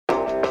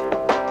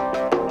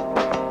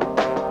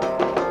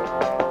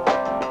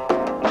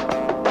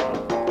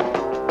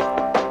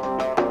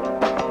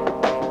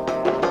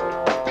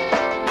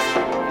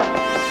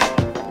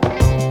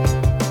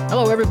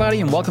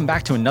everybody, and welcome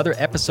back to another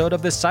episode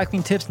of the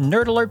Cycling Tips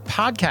Nerd Alert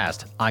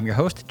podcast. I'm your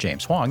host,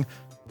 James Huang.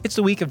 It's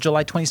the week of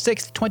July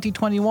 26th,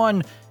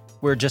 2021.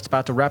 We're just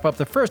about to wrap up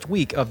the first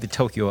week of the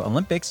Tokyo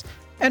Olympics,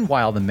 and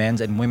while the men's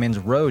and women's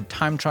road,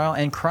 time trial,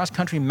 and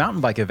cross-country mountain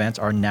bike events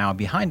are now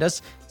behind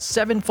us,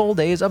 7 full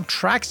days of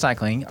track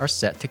cycling are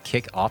set to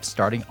kick off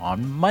starting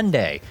on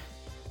Monday.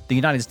 The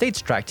United States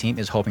track team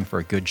is hoping for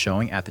a good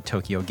showing at the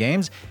Tokyo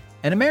Games,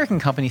 and American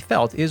company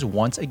Felt is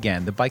once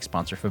again the bike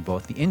sponsor for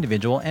both the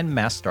individual and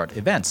mass start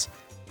events.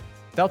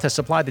 Felt has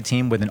supplied the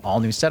team with an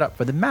all-new setup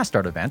for the mass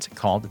start event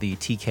called the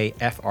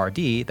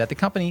TKFRD that the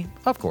company,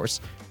 of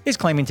course, is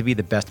claiming to be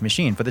the best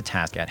machine for the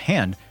task at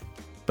hand.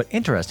 But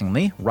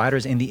interestingly,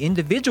 riders in the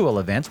individual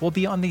events will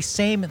be on the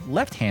same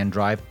left-hand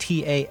drive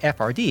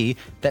TAFRD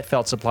that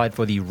Felt supplied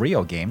for the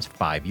Rio Games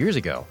 5 years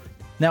ago.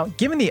 Now,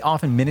 given the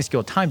often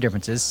minuscule time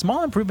differences,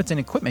 small improvements in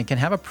equipment can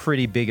have a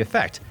pretty big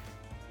effect.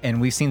 And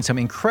we've seen some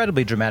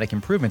incredibly dramatic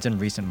improvements in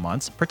recent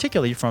months,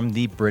 particularly from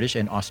the British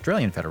and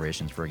Australian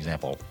federations, for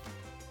example.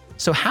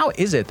 So how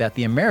is it that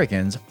the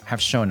Americans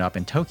have shown up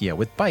in Tokyo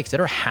with bikes that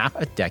are half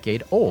a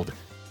decade old?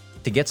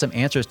 To get some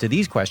answers to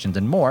these questions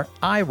and more,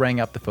 I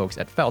rang up the folks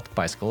at Felt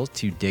Bicycles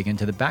to dig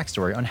into the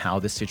backstory on how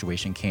this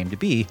situation came to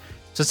be.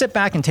 So sit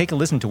back and take a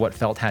listen to what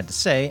Felt had to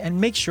say, and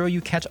make sure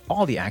you catch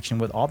all the action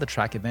with all the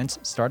track events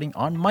starting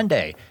on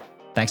Monday.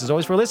 Thanks as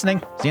always for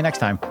listening. See you next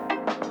time.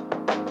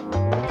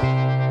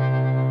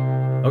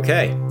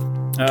 Okay,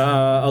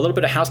 a little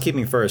bit of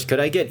housekeeping first. Could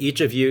I get each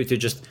of you to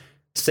just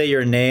say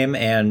your name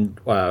and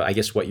I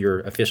guess what your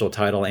official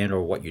title and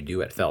or what you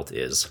do at Felt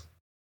is?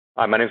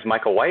 My name is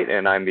Michael White,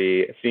 and I'm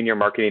the Senior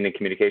Marketing and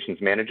Communications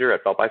Manager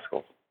at Felt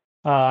Bicycles.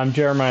 I'm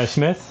Jeremiah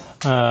Smith.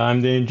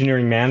 I'm the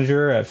Engineering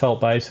Manager at Felt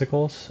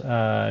Bicycles.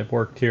 I've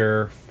worked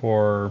here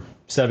for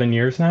 7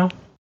 years now.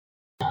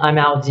 I'm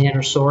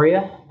Alexander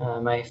Soria.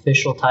 My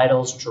official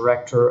title is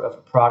Director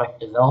of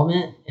Product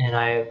Development, and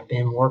I've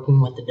been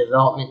working with the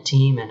development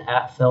team and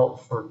at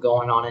Felt for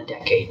going on a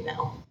decade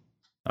now.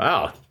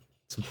 Wow,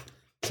 some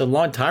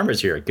long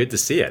timers here. Good to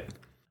see it.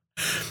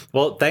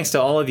 Well, thanks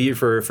to all of you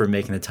for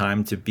making the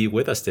time to be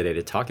with us today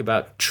to talk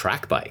about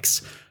track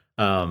bikes.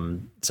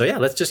 So yeah,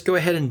 let's just go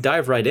ahead and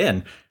dive right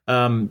in.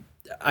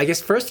 I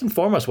guess first and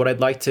foremost, what I'd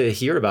like to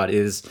hear about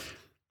is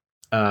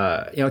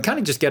kind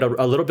of just get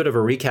a little bit of a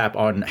recap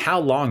on how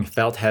long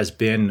Felt has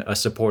been a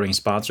supporting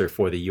sponsor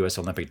for the U.S.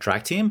 Olympic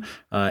track team,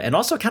 and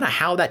also kind of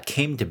how that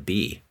came to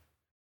be.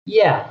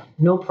 Yeah,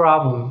 no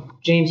problem.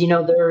 James,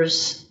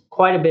 there's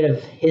quite a bit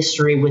of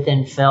history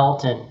within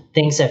Felt, and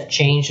things have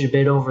changed a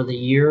bit over the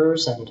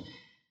years. And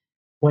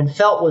when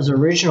Felt was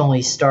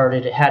originally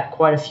started, it had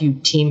quite a few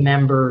team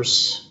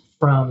members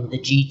from the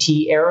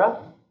GT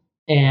era.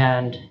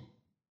 And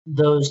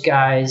those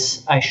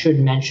guys, I should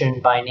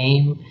mention by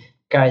name,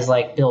 guys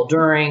like Bill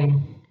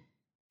During,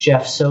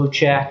 Jeff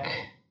Socek,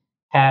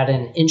 had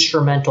an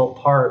instrumental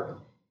part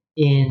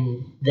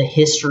in the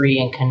history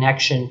and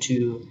connection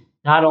to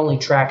not only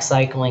track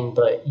cycling,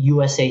 but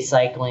USA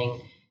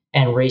cycling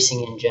and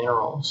racing in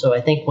general. So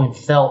I think when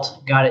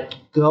Felt got it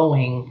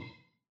going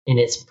in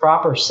its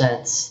proper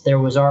sense, there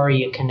was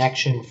already a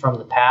connection from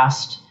the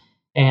past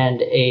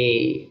and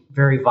a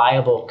very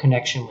viable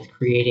connection with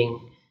creating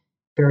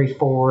very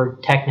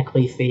forward,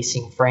 technically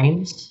facing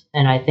frames.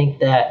 And I think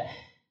that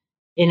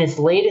in its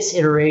latest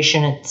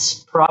iteration,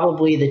 it's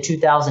probably the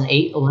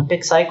 2008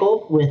 Olympic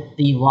cycle with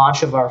the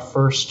launch of our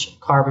first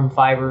carbon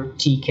fiber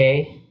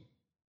TK.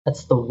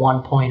 That's the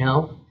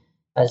 1.0,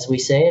 as we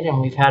say it. And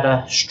we've had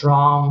a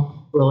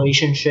strong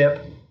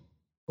relationship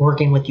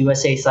working with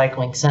USA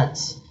Cycling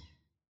since.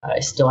 I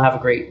still have a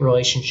great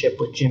relationship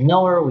with Jim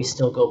Miller. We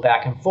still go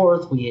back and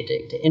forth. We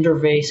get to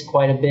interface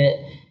quite a bit.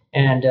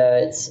 And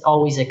it's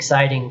always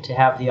exciting to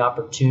have the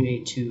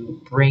opportunity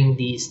to bring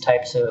these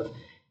types of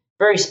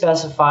very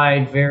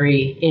specified,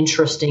 very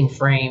interesting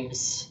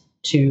frames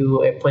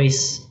to a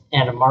place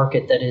and a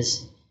market that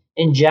is,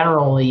 in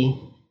generally,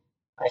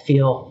 I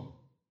feel,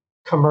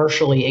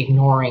 commercially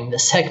ignoring the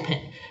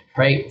segment,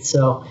 right?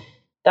 So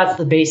that's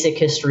the basic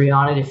history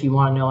on it. If you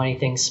want to know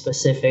anything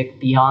specific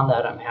beyond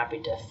that, I'm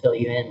happy to fill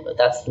you in, but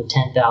that's the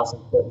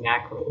 10,000-foot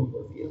macro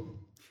overview.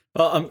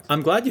 Well,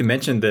 I'm glad you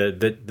mentioned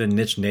the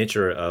niche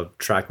nature of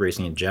track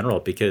racing in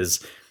general,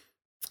 because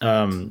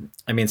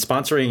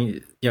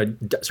sponsoring,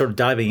 sort of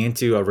diving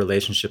into a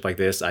relationship like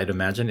this, I'd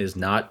imagine is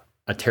not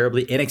a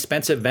terribly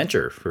inexpensive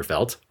venture for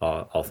Felt,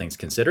 all things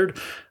considered.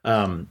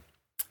 The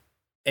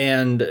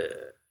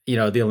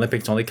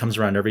Olympics only comes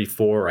around every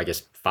 4, or I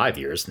guess 5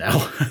 years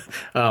now.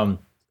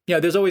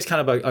 There's always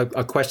kind of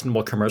a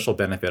questionable commercial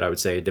benefit, I would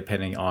say,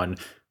 depending on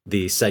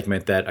the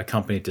segment that a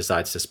company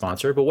decides to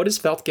sponsor. But what does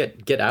Felt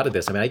get out of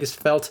this? I mean, I guess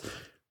Felt,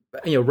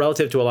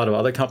 relative to a lot of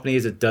other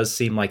companies, it does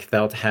seem like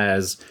Felt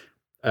has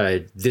a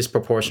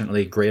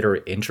disproportionately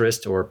greater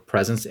interest or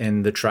presence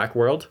in the track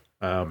world.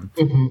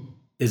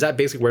 Is that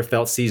basically where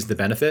Felt sees the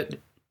benefit?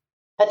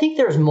 I think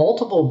there's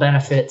multiple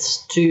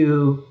benefits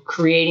to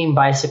creating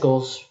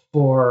bicycles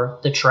for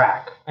the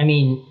track. I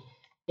mean,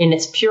 in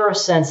its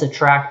purest sense, a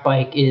track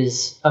bike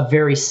is a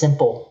very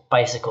simple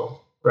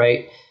bicycle,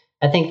 right?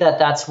 I think that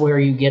that's where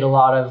you get a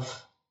lot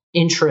of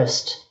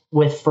interest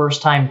with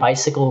first-time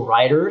bicycle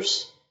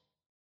riders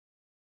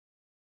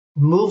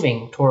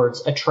moving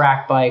towards a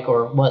track bike,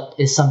 or what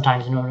is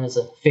sometimes known as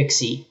a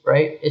fixie,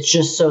 right? It's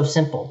just so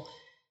simple.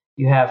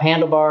 You have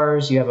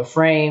handlebars, you have a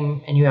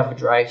frame, and you have a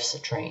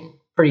drivetrain.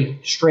 Pretty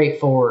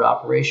straightforward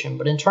operation.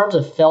 But in terms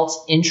of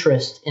Felt's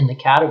interest in the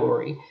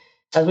category,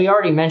 as we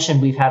already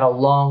mentioned, we've had a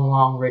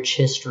long, rich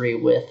history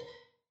with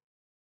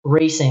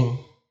racing.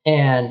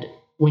 And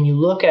when you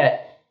look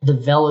at the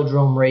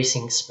velodrome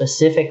racing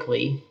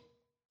specifically,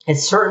 it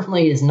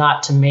certainly is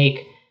not to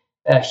make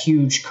a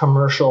huge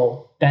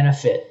commercial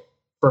benefit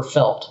for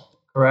Felt,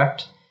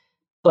 correct?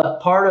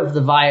 But part of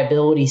the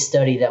viability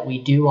study that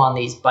we do on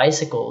these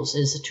bicycles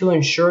is to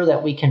ensure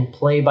that we can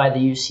play by the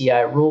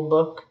UCI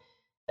rulebook,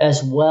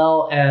 as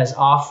well as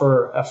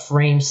offer a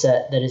frame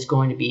set that is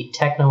going to be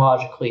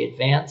technologically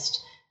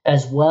advanced,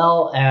 as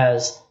well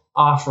as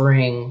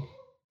offering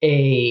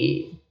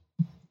a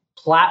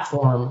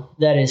platform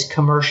that is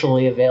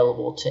commercially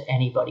available to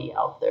anybody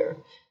out there.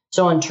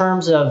 So in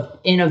terms of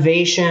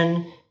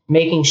innovation,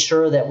 making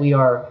sure that we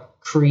are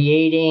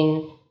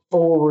creating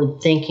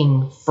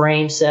forward-thinking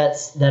frame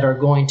sets that are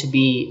going to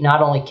be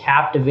not only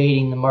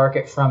captivating the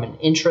market from an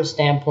interest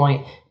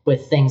standpoint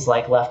with things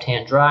like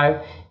left-hand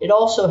drive, it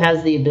also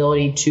has the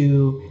ability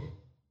to,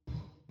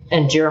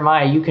 and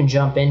Jeremiah, you can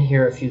jump in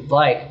here if you'd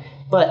like,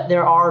 but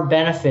there are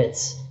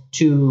benefits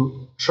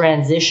to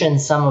transition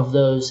some of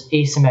those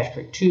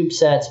asymmetric tube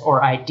sets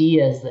or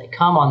ideas that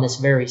come on this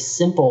very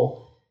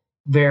simple,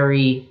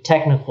 very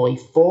technically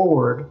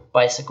forward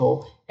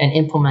bicycle and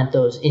implement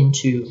those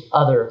into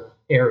other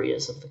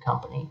areas of the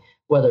company,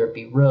 whether it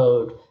be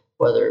road,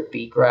 whether it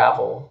be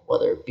gravel,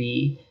 whether it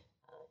be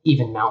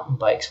even mountain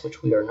bikes,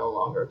 which we are no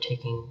longer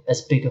taking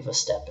as big of a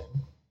step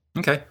in.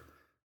 Okay.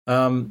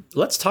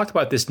 Let's talk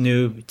about this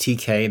new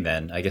TK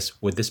then. I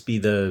guess, would this be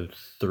the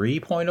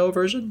 3.0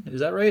 version? Is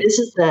that right? This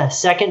is the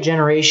second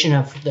generation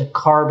of the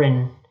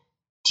carbon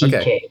TK.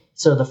 Okay.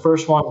 So the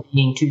first one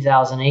being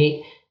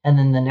 2008, and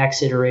then the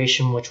next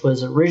iteration, which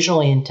was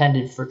originally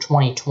intended for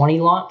 2020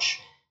 launch,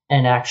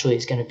 and actually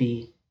is going to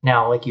be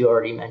now, like you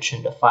already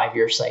mentioned, a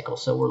 5-year cycle.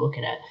 So we're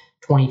looking at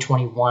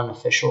 2021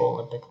 official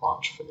Olympic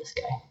launch for this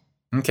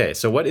guy. Okay,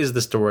 so what is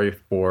the story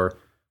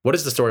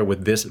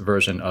with this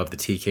version of the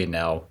TK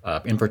now,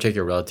 in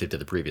particular relative to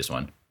the previous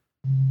one?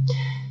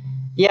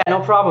 Yeah,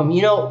 no problem.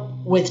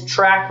 With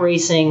track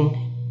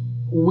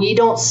racing, we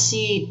don't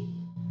see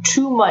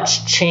too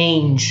much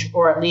change,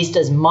 or at least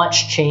as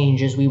much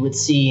change as we would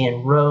see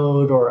in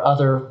road or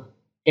other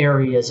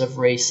areas of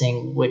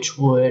racing, which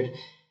would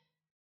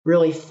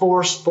really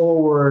force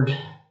forward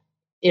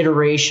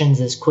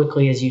iterations as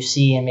quickly as you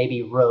see in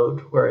maybe road,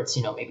 where it's,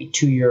 maybe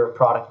 2-year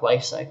product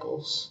life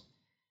cycles.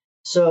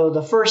 So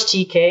the first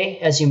TK,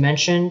 as you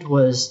mentioned,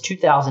 was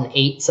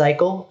 2008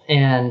 cycle,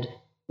 and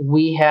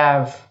we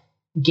have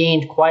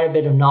gained quite a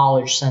bit of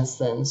knowledge since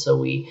then. So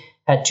we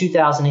had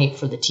 2008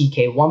 for the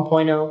TK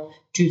 1.0,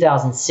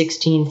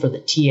 2016 for the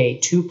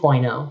TA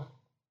 2.0,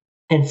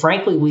 and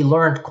frankly, we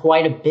learned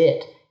quite a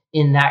bit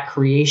in that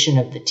creation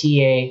of the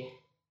TA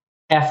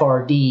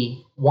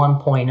FRD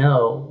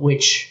 1.0,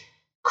 which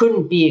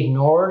couldn't be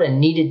ignored and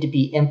needed to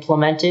be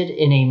implemented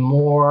in a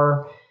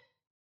more,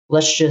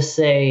 let's just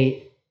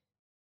say,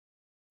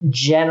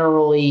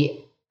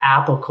 generally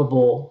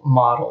applicable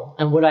model.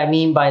 And what I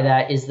mean by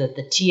that is that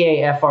the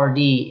TA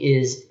FRD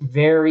is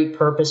very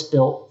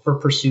purpose-built for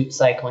pursuit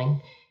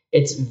cycling.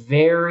 It's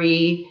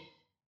very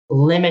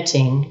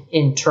limiting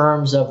in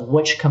terms of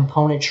which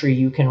componentry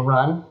you can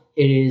run.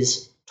 It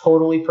is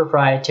totally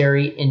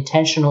proprietary,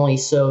 intentionally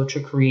so,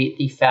 to create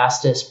the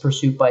fastest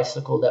pursuit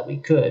bicycle that we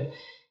could.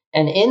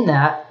 And in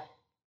that,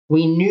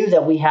 we knew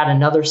that we had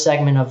another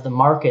segment of the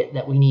market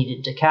that we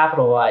needed to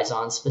capitalize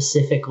on,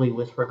 specifically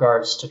with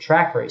regards to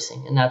track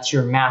racing. And that's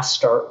your mass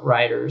start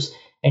riders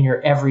and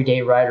your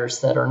everyday riders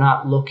that are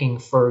not looking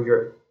for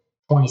your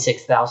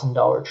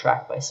 $26,000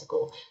 track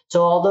bicycle.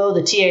 So although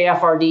the TA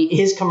FRD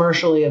is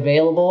commercially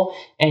available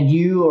and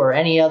you or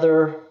any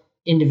other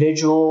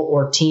individual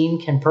or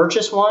team can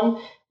purchase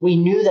one, we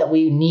knew that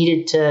we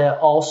needed to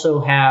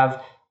also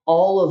have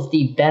all of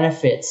the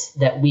benefits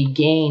that we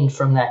gained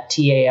from that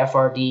TA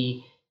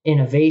FRD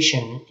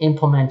innovation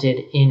implemented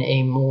in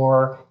a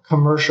more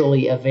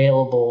commercially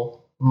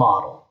available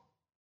model.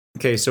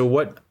 Okay, so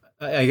what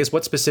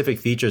specific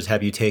features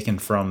have you taken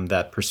from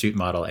that pursuit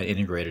model and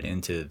integrated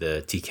into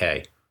the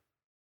TK?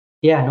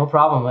 Yeah, no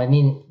problem. I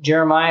mean,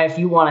 Jeremiah, if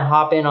you want to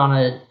hop in on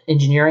an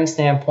engineering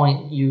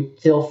standpoint, you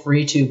feel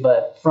free to.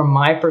 But from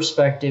my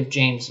perspective,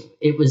 James,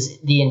 it was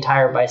the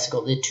entire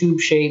bicycle. The tube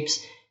shapes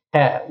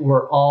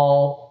were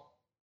all,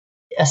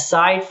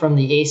 aside from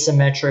the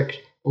asymmetric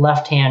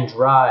left-hand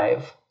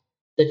drive,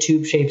 the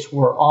tube shapes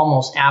were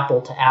almost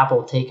apple to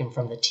apple taken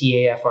from the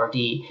TA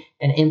FRD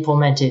and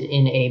implemented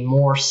in a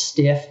more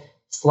stiff,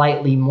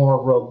 slightly more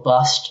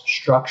robust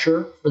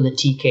structure for the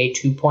TK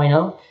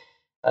 2.0.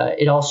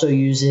 It also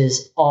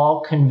uses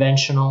all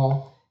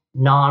conventional,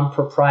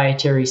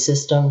 non-proprietary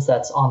systems.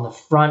 That's on the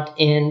front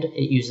end.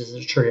 It uses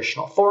a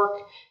traditional fork.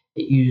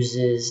 It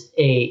uses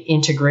a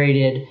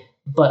integrated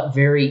but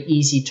very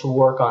easy to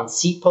work on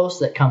seat post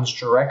that comes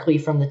directly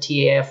from the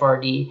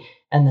TAFRD,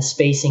 and the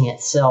spacing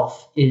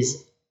itself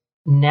is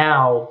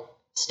now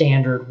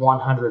standard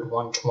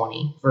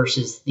 100/120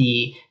 versus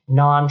the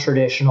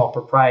non-traditional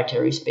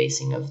proprietary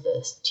spacing of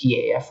the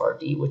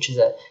TAFRD, which is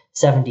a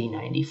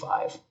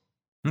 70/95.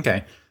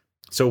 Okay.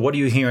 So what are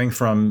you hearing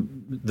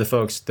from the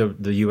folks, the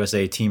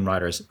USA team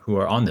riders who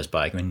are on this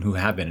bike and who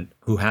have been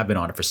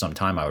on it for some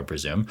time, I would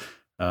presume?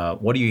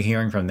 What are you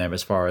hearing from them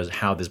as far as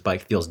how this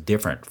bike feels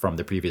different from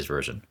the previous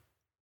version?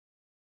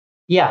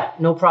 Yeah,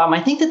 no problem.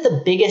 I think that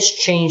the biggest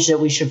change that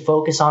we should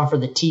focus on for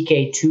the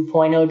TK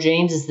 2.0,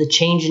 James, is the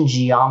change in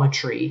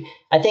geometry.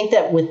 I think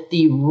that with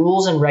the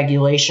rules and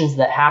regulations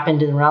that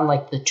happened in around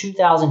like the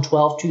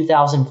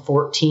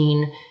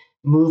 2012-2014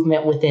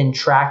 movement within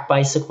track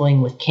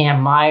bicycling with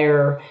Cam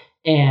Meyer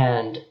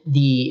and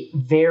the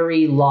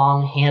very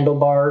long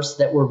handlebars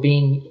that were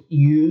being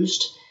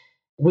used,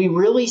 we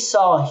really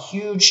saw a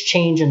huge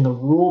change in the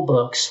rule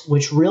books,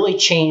 which really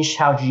changed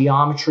how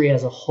geometry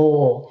as a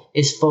whole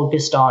is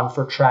focused on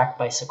for track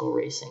bicycle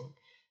racing.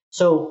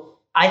 So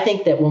I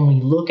think that when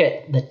we look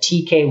at the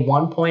TK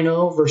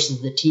 1.0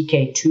 versus the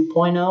TK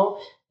 2.0,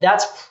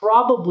 that's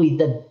probably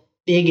the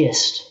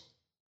biggest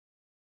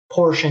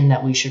portion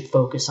that we should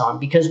focus on,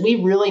 because we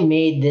really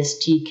made this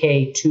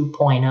TK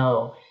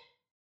 2.0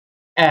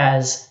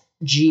 as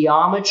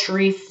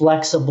geometry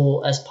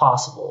flexible as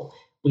possible.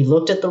 We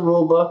looked at the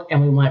rule book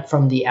and we went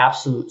from the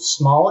absolute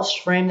smallest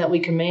frame that we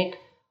can make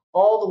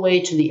all the way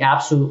to the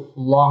absolute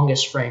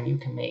longest frame you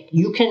can make.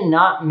 You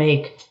cannot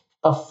make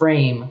a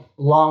frame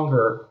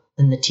longer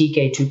than the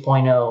TK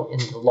 2.0 in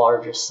the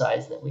largest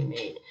size that we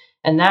made.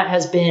 And that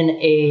has been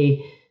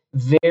a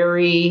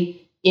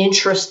very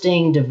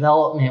interesting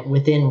development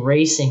within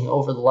racing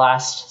over the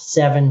last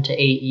 7 to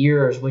 8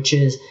 years, which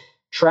is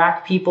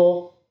track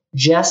people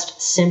just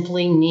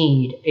simply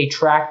need a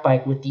track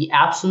bike with the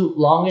absolute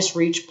longest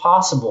reach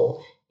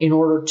possible in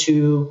order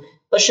to,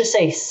 let's just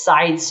say,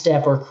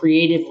 sidestep or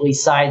creatively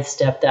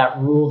sidestep that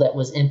rule that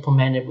was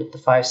implemented with the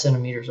 5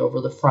 centimeters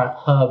over the front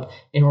hub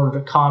in order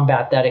to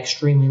combat that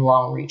extremely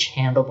long reach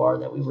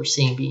handlebar that we were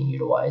seeing being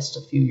utilized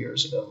a few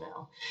years ago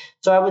now.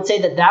 So I would say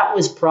that that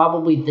was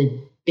probably the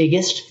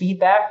biggest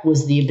feedback,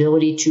 was the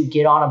ability to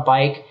get on a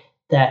bike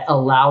that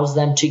allows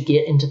them to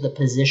get into the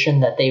position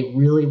that they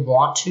really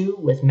want to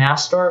with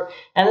mass start.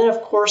 And then,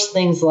 of course,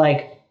 things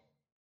like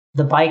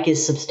the bike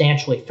is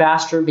substantially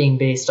faster, being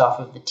based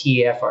off of the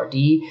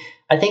TAFRD.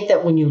 I think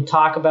that when you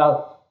talk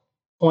about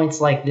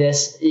points like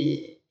this,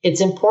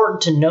 it's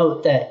important to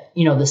note that,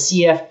 the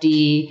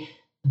CFD,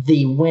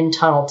 the wind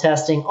tunnel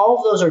testing, all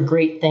of those are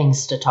great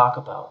things to talk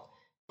about.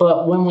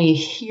 But when we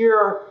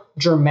hear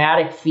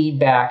dramatic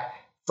feedback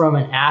from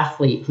an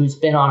athlete who's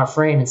been on a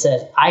frame and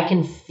says, I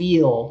can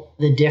feel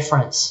the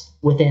difference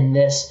within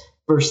this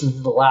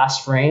versus the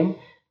last frame,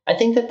 I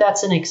think that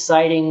that's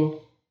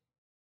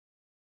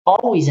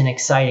always an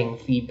exciting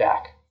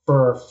feedback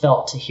for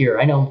Felt to hear.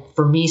 I know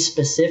for me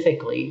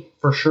specifically,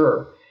 for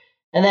sure.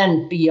 And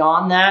then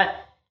beyond that,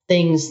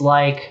 things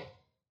like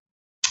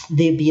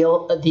the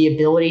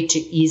ability to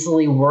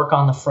easily work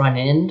on the front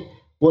end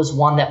was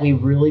one that we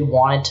really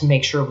wanted to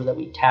make sure that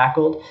we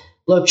tackled.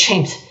 Look,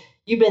 James,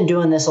 you've been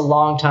doing this a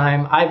long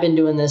time. I've been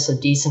doing this a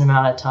decent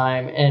amount of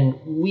time. And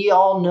we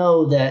all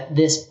know that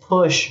this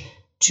push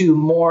to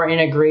more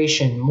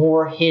integration,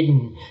 more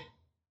hidden,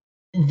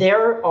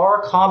 there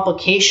are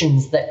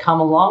complications that come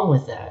along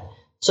with that.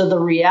 So the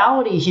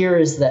reality here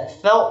is that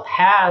Felt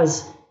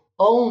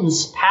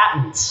owns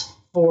patents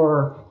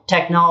for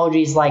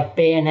technologies like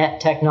bayonet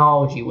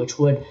technology, which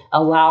would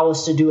allow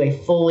us to do a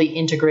fully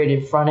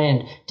integrated front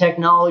end,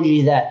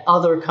 technology that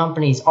other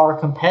companies, our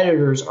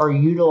competitors, are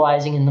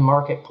utilizing in the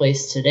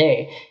marketplace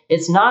today.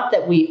 It's not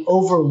that we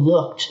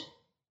overlooked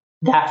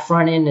that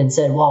front end and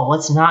said, well,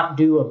 let's not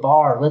do a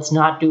bar, let's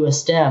not do a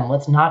stem,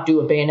 let's not do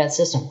a bayonet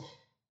system.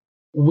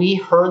 We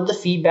heard the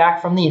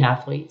feedback from the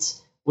athletes,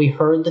 we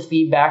heard the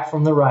feedback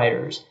from the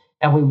riders,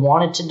 and we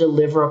wanted to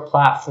deliver a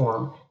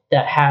platform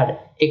that had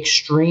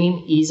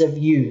extreme ease of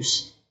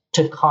use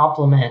to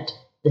complement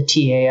the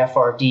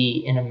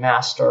TAFRD in a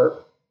mass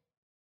start,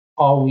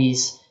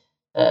 always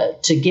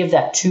to give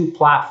that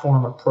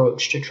two-platform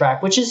approach to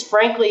track, which is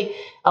frankly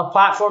a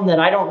platform that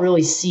I don't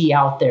really see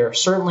out there,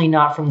 certainly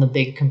not from the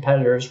big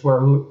competitors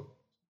where,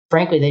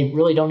 frankly, they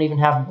really don't even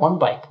have one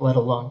bike, let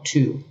alone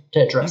two,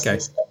 to address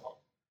this.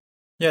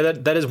 Yeah,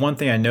 that is one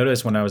thing I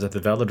noticed when I was at the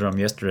Velodrome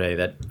yesterday,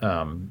 that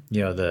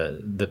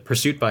the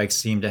Pursuit bikes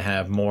seem to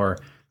have more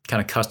kind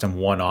of custom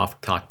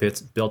one-off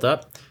cockpits built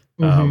up,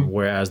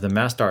 whereas the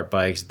mass start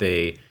bikes,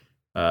 there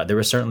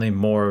was certainly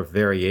more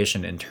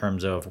variation in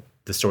terms of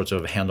the sorts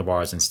of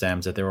handlebars and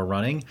stems that they were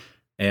running,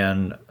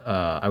 and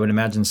I would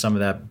imagine some of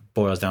that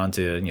boils down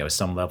to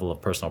some level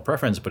of personal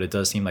preference, but it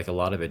does seem like a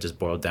lot of it just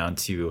boiled down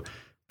to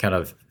kind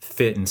of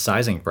fit and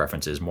sizing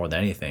preferences more than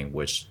anything,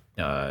 which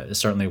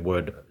certainly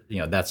would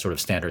that sort of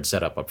standard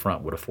setup up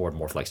front would afford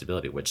more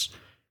flexibility, which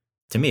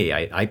to me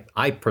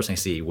I personally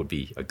see would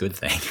be a good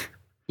thing.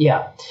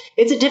 Yeah.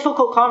 It's a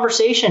difficult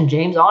conversation,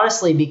 James,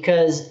 honestly,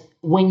 because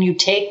when you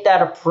take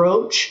that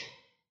approach,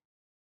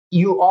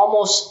 you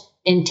almost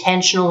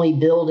intentionally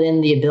build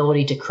in the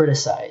ability to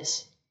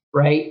criticize,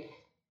 right?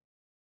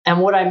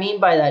 And what I mean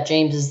by that,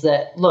 James, is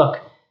that,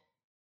 look,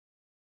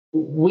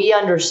 we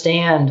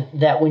understand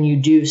that when you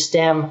do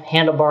stem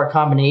handlebar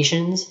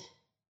combinations,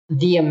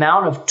 the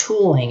amount of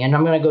tooling, and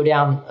I'm going to go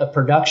down a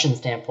production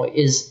standpoint,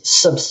 is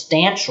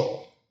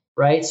substantial,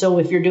 right? So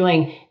if you're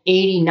doing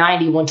 80,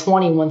 90,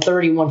 120,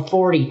 130,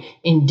 140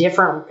 in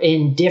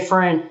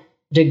different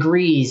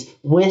degrees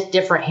with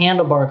different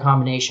handlebar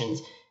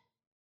combinations,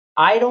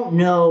 I don't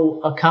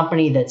know a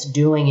company that's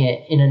doing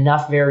it in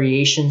enough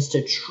variations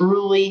to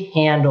truly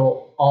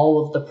handle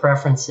all of the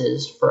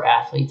preferences for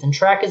athletes. And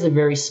track is a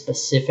very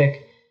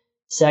specific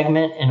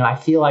segment, and I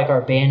feel like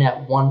our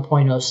Bayonet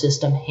 1.0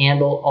 system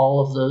handled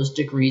all of those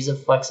degrees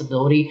of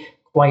flexibility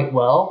quite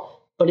well,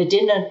 but it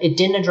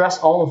didn't address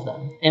all of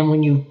them. And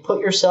when you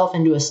put yourself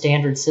into a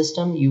standard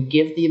system, you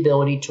give the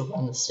ability to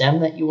run the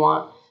stem that you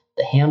want,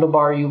 the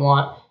handlebar you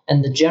want,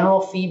 and the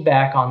general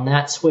feedback on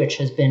that switch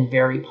has been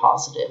very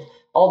positive.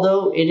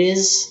 Although it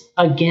is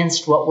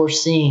against what we're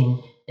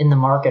seeing in the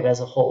market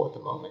as a whole at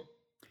the moment.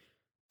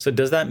 So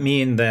does that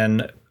mean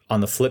then,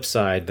 on the flip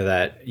side,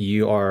 that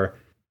you are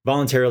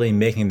voluntarily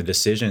making the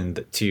decision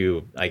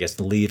to, I guess,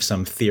 leave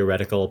some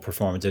theoretical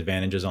performance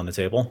advantages on the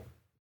table?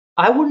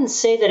 I wouldn't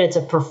say that it's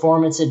a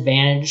performance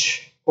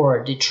advantage or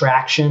a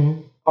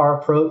detraction,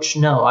 our approach.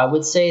 No, I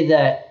would say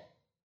that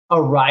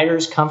a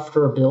rider's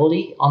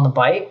comfortability on the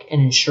bike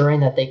and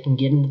ensuring that they can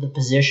get into the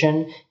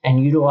position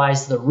and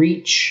utilize the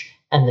reach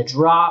and the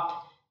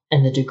drop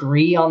and the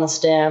degree on the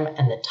stem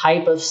and the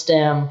type of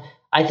stem,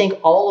 I think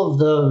all of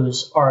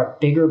those are a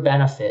bigger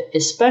benefit,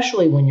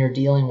 especially when you're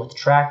dealing with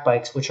track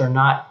bikes, which are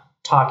not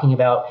talking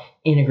about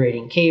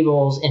integrating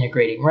cables,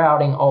 integrating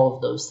routing, all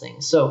of those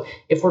things. So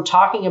if we're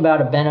talking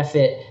about a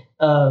benefit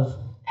of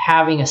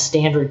having a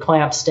standard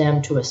clamp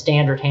stem to a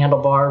standard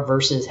handlebar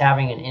versus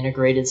having an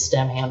integrated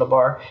stem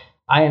handlebar,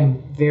 I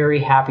am very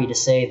happy to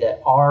say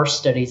that our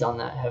studies on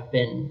that have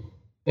been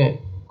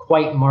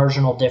quite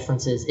marginal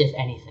differences, if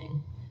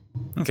anything.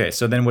 Okay,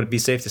 so then would it be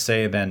safe to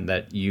say then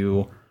that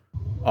you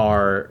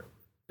are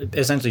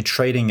essentially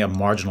trading a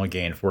marginal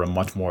gain for a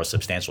much more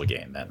substantial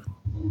gain then?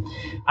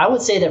 I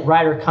would say that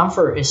rider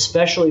comfort,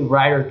 especially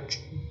rider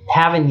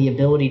having the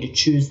ability to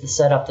choose the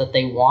setup that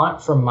they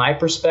want, from my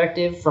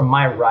perspective, from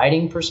my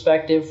riding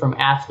perspective, from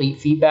athlete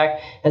feedback,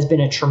 has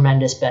been a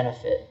tremendous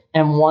benefit,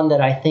 and one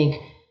that I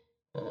think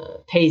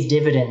pays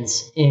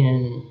dividends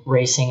in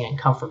racing and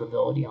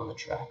comfortability on the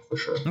track for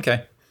sure.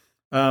 Okay.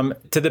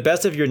 To the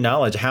best of your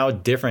knowledge, how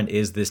different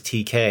is this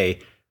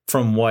TK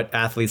from what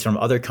athletes from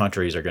other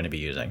countries are going to be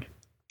using?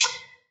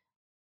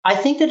 I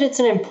think that it's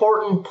an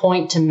important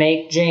point to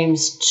make,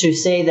 James, to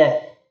say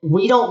that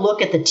we don't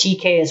look at the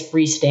TK as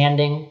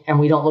freestanding and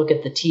we don't look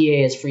at the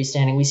TA as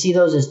freestanding. We see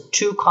those as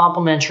two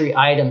complementary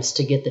items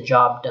to get the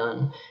job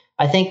done.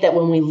 I think that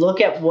when we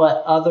look at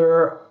what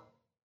other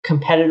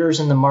competitors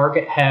in the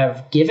market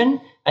have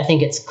given, I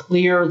think it's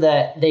clear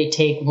that they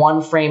take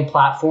one frame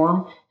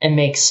platform and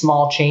make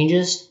small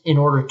changes in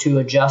order to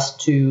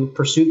adjust to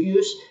pursuit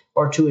use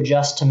or to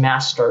adjust to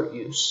mass start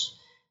use.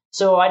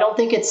 So I don't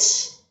think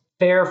it's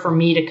fair for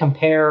me to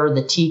compare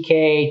the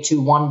TK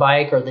to one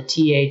bike or the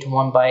TA to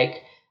one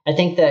bike. I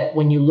think that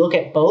when you look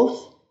at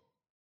both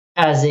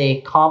as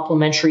a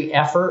complementary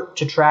effort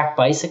to track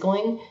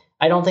bicycling,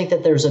 I don't think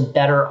that there's a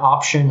better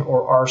option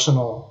or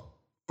arsenal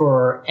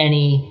for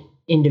any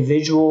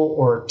individual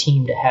or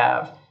team to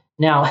have.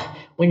 Now,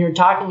 when you're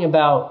talking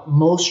about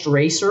most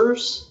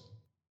racers,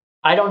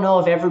 I don't know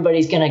if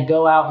everybody's going to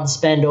go out and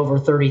spend over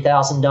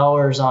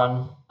 $30,000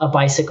 on a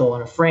bicycle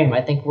and a frame.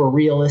 I think we're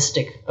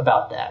realistic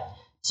about that.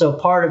 So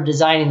part of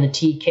designing the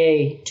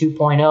TK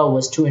 2.0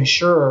 was to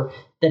ensure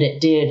that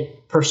it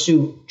did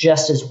pursuit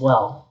just as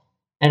well.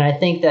 And I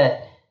think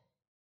that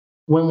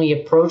when we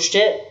approached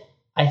it,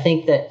 I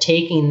think that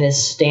taking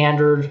this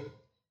standard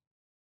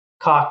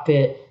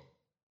cockpit,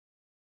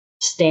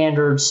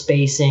 standard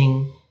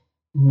spacing,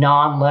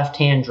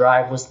 non-left-hand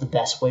drive was the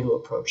best way to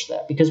approach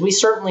that, because we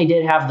certainly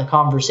did have the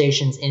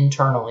conversations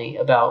internally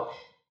about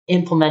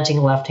implementing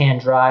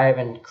left-hand drive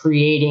and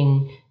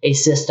creating a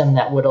system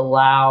that would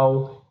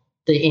allow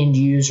the end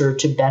user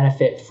to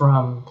benefit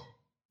from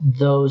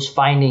those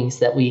findings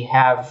that we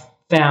have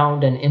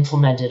found and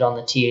implemented on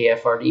the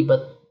TAFRD.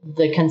 But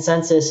the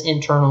consensus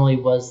internally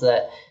was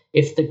that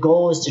if the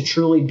goal is to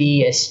truly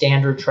be a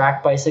standard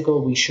track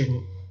bicycle, we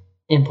shouldn't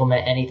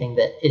implement anything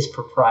that is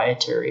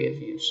proprietary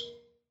of use.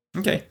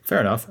 Okay, fair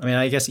enough. I mean,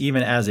 I guess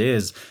even as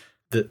is,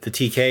 the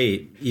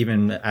TK,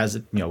 even as,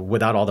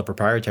 without all the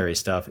proprietary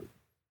stuff,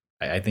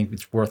 I think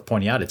it's worth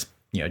pointing out it's,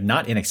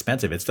 not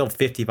inexpensive. It's still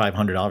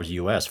 $5,500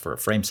 US for a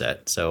frame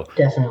set. So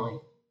definitely.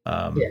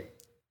 Yeah.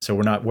 So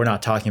we're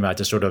not talking about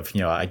just sort of,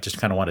 I just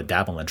kind of want to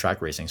dabble in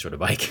track racing sort of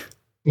bike.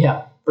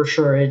 Yeah, for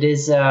sure. It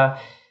is.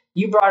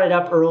 You brought it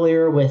up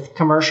earlier with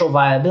commercial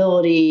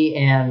viability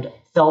and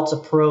Felt's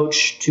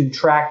approach to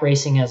track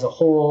racing as a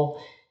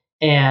whole.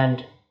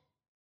 And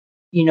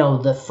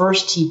the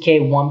first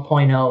TK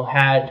 1.0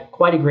 had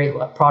quite a great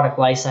product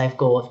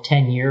lifecycle of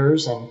 10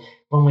 years. And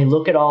when we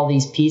look at all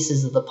these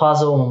pieces of the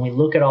puzzle, when we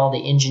look at all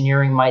the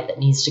engineering might that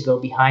needs to go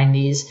behind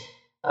these,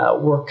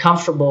 we're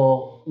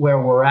comfortable where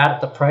we're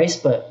at the price,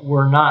 but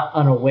we're not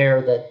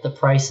unaware that the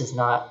price is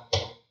not,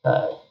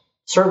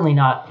 certainly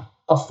not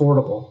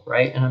affordable,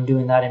 right? And I'm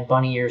doing that in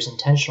bunny ears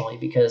intentionally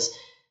because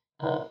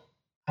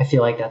I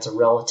feel like that's a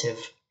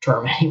relative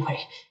term anyway.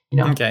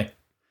 Okay.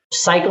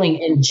 Cycling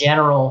in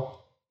general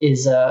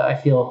is, I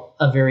feel,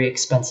 a very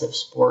expensive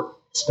sport,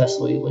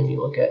 especially when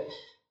you look at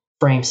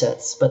frame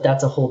sets. But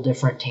that's a whole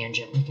different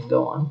tangent we can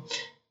go on.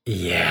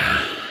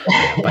 Yeah.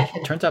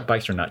 Turns out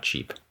bikes are not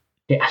cheap.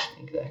 Yeah,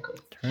 exactly.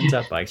 Turns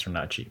out bikes are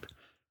not cheap.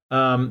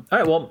 All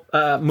right. Well,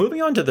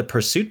 moving on to the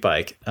Pursuit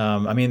bike.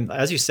 I mean,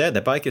 as you said,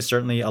 that bike is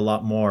certainly a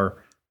lot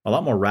more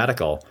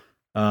radical.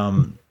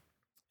 And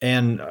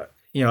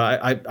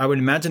I would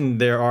imagine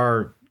there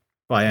are.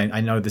 Well,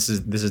 I know this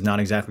is not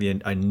exactly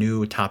a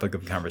new topic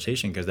of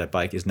conversation because that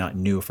bike is not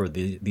new for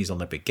these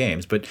Olympic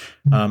Games. But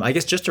I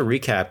guess just to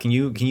recap, can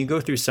you go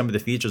through some of the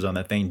features on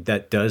that thing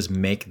that does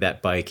make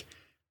that bike,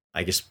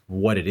 I guess,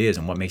 what it is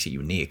and what makes it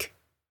unique?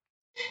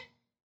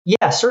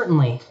 Yeah,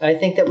 certainly. I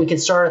think that we could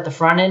start at the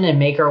front end and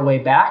make our way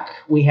back.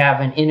 We have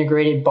an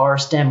integrated bar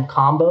stem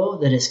combo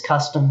that is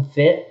custom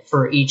fit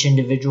for each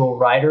individual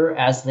rider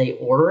as they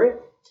order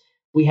it.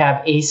 We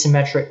have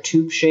asymmetric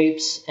tube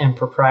shapes and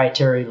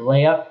proprietary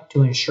layup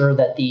to ensure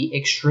that the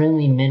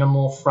extremely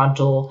minimal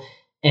frontal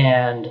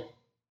and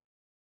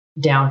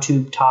down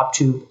tube, top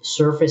tube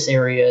surface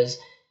areas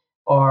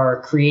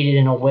are created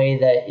in a way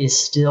that is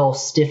still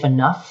stiff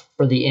enough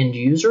for the end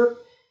user.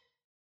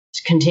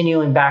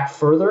 Continuing back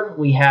further,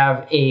 we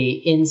have a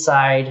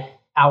inside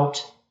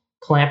out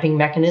clamping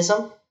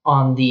mechanism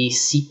on the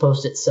seat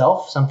post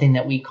itself, something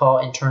that we call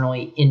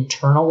internally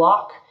internal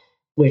lock,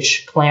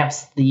 which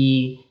clamps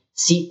the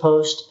seat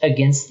post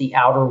against the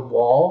outer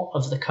wall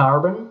of the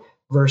carbon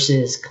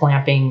versus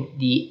clamping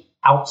the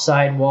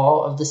outside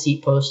wall of the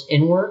seat post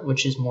inward,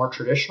 which is more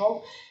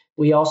traditional.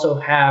 We also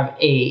have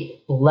a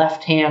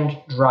left-hand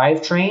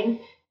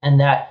drivetrain, and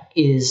that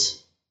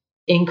is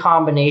in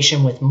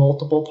combination with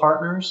multiple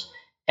partners,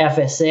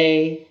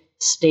 FSA,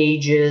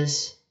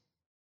 Stages,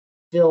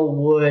 Phil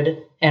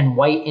Wood, and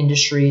White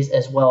Industries,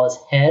 as well as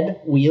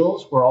Head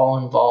Wheels, were all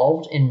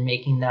involved in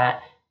making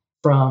that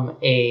from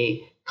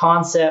a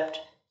concept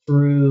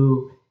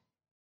through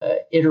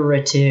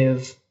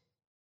iterative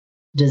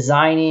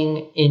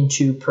designing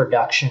into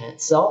production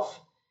itself.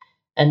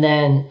 And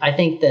then I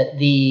think that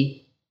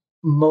the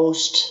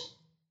most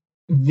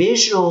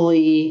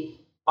visually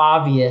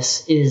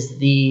obvious is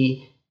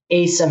the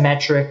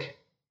asymmetric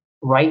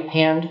right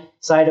hand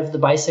side of the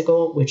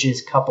bicycle, which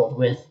is coupled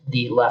with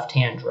the left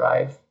hand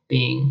drive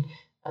being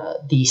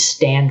the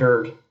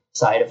standard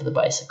side of the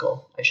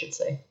bicycle, I should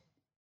say.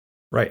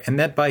 Right. And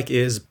that bike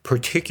is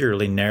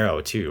particularly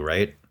narrow too,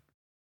 right?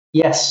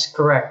 Yes,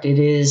 correct. It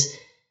is,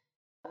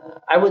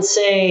 I would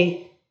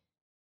say,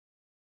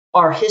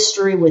 our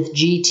history with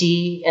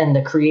GT and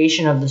the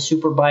creation of the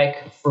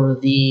Superbike for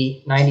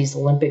the 90s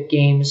Olympic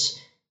Games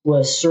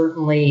was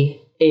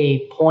certainly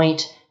a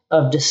point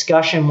of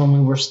discussion when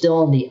we were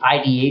still in the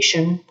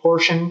ideation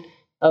portion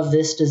of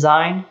this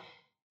design.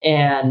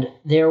 And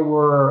there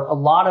were a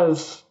lot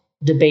of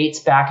debates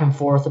back and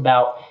forth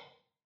about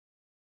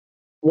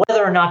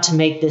whether or not to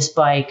make this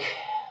bike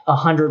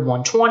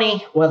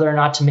 100/120, whether or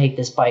not to make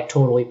this bike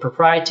totally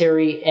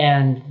proprietary.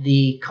 And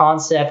the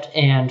concept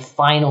and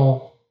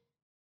final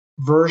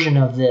version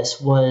of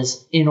this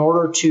was, in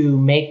order to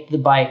make the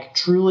bike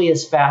truly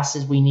as fast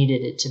as we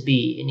needed it to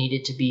be, it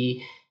needed to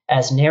be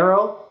as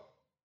narrow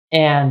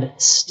and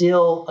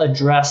still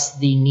address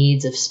the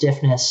needs of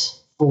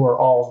stiffness for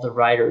all of the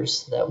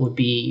riders that would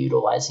be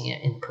utilizing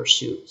it in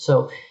Pursuit.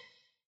 So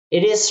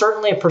it is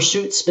certainly a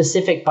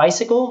Pursuit-specific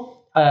bicycle.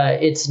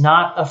 It's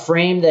not a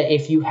frame that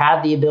if you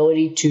had the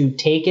ability to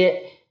take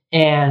it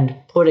and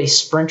put a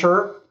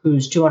sprinter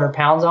who's 200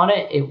 pounds on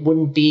it, it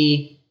wouldn't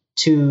be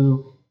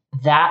to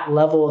that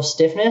level of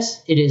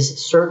stiffness. It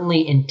is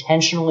certainly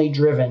intentionally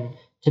driven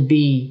to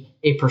be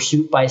a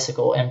Pursuit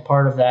bicycle, and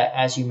part of that,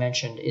 as you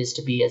mentioned, is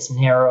to be as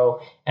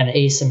narrow and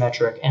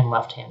asymmetric and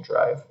left-hand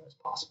drive as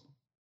possible.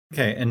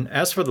 Okay, and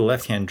as for the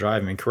left-hand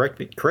drive, I mean, correct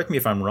me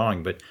if I'm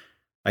wrong, but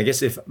I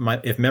guess if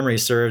memory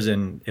serves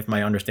and if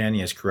my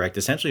understanding is correct,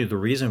 essentially the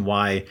reason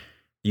why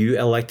you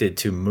elected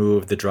to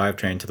move the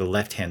drivetrain to the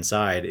left-hand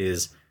side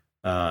is,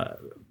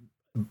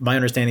 my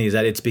understanding is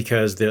that it's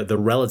because the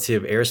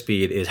relative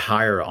airspeed is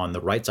higher on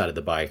the right side of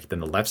the bike than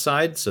the left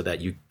side, so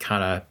that you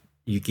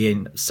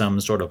gain some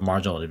sort of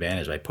marginal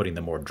advantage by putting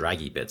the more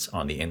draggy bits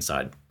on the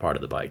inside part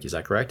of the bike. Is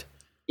that correct?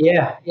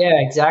 Yeah,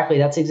 exactly.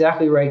 That's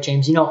exactly right,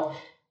 James.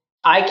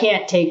 I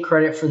can't take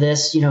credit for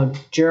this.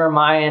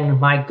 Jeremiah and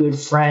my good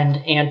friend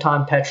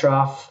Anton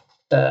Petrov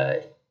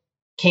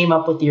came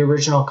up with the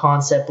original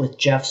concept with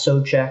Jeff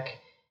Socek,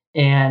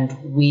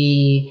 and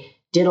we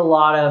did a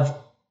lot of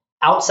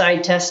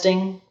outside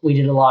testing. We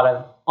did a lot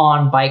of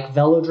on-bike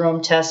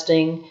velodrome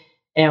testing,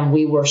 And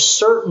we were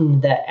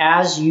certain that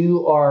as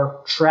you are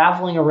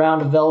traveling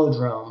around a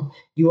velodrome,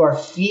 you are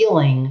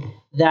feeling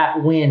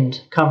that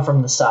wind come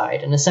from the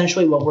side. And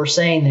essentially what we're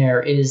saying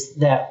there is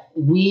that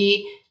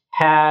we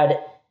had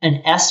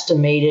an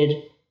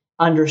estimated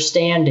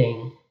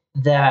understanding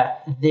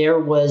that there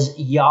was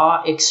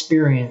yaw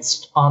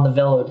experienced on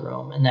the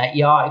velodrome, and that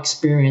yaw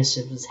experience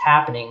was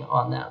happening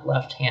on that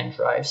left-hand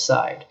drive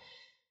side.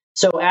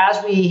 So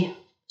as we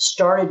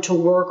started to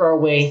work our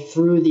way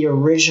through the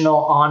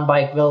original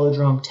on-bike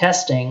velodrome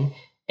testing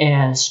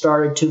and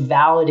started to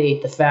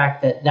validate the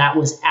fact that that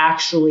was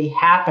actually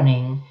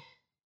happening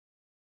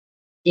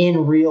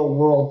in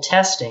real-world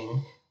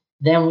testing,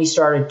 then we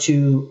started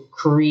to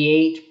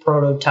create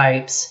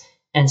prototypes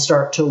and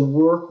start to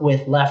work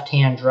with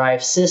left-hand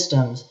drive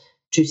systems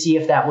to see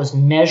if that was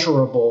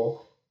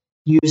measurable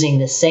using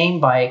the same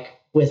bike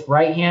with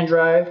right-hand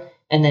drive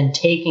and then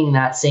taking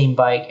that same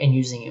bike and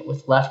using it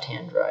with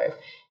left-hand drive.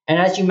 And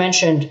as you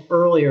mentioned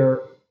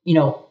earlier,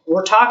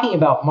 we're talking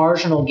about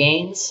marginal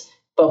gains,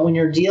 but when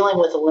you're dealing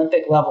with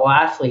Olympic level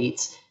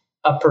athletes,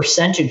 a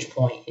percentage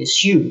point is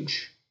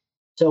huge.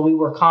 So we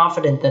were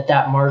confident that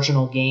that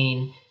marginal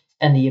gain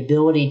and the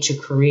ability to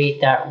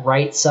create that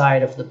right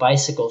side of the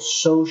bicycle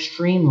so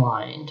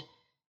streamlined,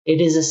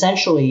 it is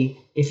essentially,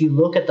 if you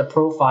look at the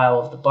profile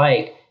of the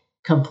bike,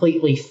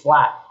 completely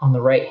flat on the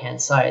right-hand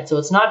side. So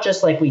it's not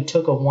just like we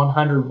took a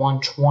 100,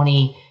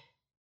 120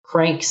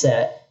 crank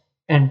set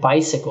and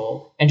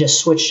bicycle and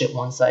just switched it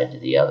one side to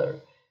the other.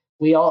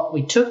 We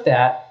took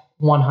that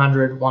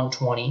 100,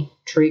 120,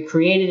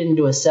 created it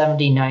into a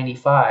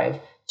 70-95,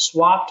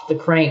 swapped the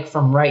crank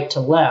from right to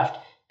left,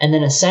 and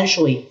then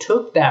essentially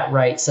took that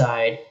right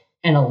side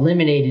and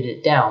eliminated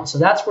it down. So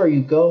that's where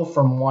you go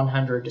from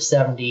 100 to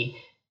 70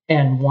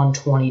 and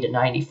 120 to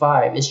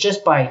 95. It's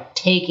just by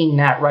taking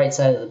that right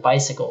side of the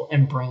bicycle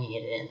and bringing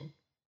it in.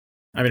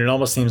 I mean, it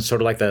almost seems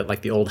sort of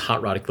like the old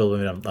hot rod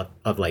equivalent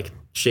of like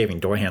shaving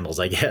door handles,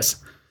 I guess.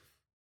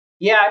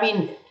 Yeah, I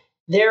mean,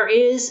 there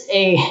is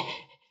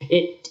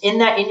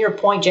in your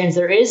point, James,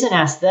 there is an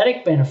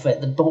aesthetic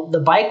benefit.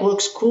 The bike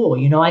looks cool.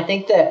 I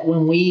think that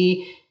when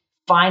we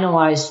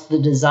finalized the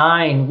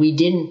design, we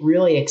didn't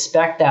really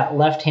expect that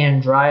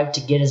left-hand drive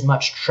to get as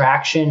much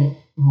traction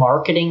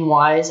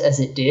marketing-wise as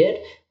it did,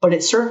 but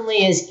it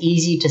certainly is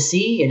easy to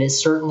see. It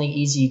is certainly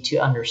easy to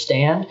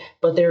understand,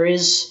 but there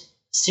is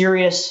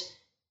serious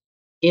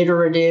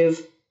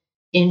iterative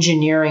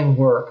engineering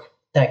work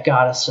that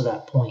got us to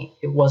that point.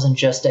 It wasn't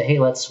just hey,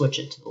 let's switch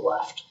it to the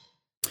left.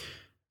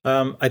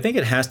 I think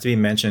it has to be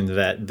mentioned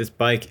that this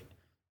bike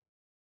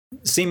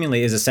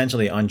seemingly is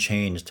essentially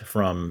unchanged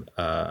from,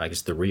 I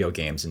guess, the Rio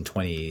Games in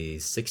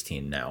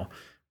 2016 now.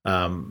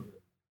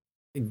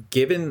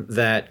 Given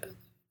that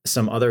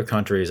some other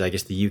countries, I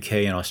guess the UK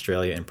and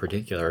Australia in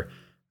particular,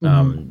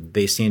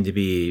 they seem to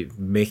be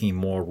making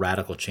more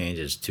radical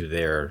changes to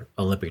their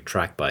Olympic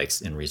track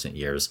bikes in recent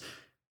years.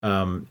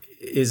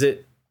 Is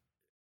it,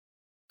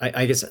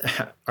 I guess,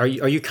 are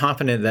you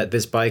confident that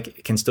this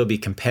bike can still be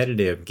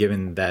competitive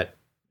given that,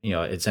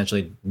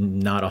 essentially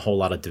not a whole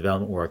lot of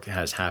development work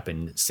has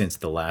happened since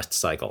the last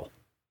cycle?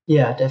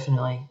 Yeah,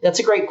 definitely. That's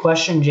a great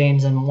question,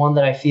 James, and one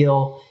that I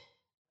feel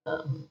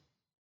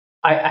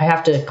I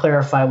have to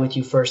clarify with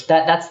you first.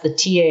 That's the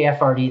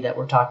TAFRD that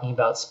we're talking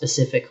about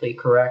specifically,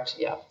 correct?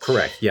 Yeah.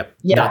 Correct. Yep.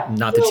 Yeah.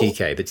 Not the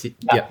TK.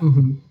 Yeah.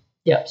 Mm-hmm.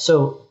 Yeah.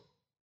 So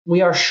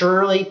we are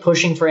surely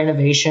pushing for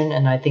innovation,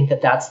 and I think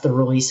that that's the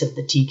release of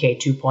the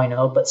TK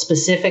 2.0, but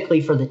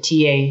specifically for the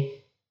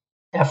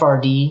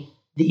TAFRD,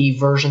 the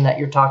version that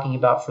you're talking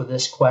about for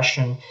this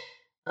question.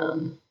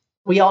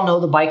 We all know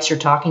the bikes you're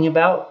talking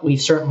about.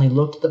 We've certainly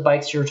looked at the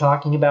bikes you're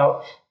talking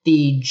about.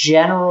 The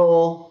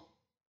general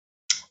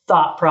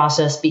thought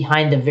process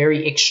behind the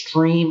very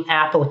extreme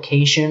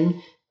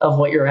application of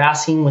what you're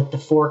asking with the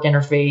fork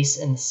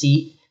interface and the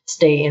seat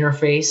stay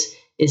interface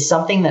is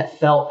something that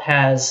Felt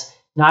has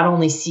not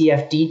only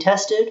CFD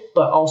tested,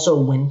 but also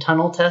wind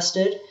tunnel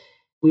tested.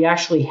 We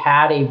actually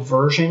had a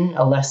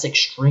less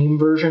extreme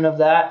version of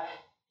that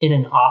in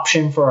an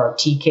option for our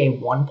TK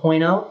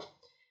 1.0.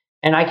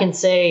 And I can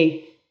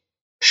say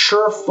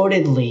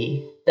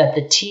sure-footedly that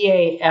the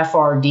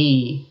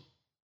TAFRD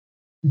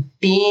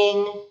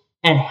being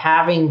and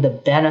having the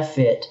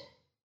benefit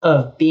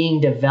of being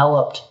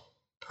developed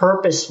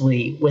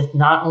purposely with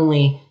not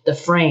only the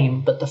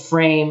frame, but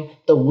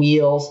the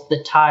wheels,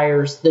 the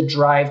tires, the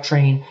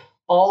drivetrain,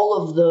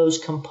 all of those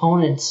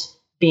components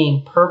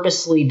being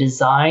purposely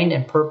designed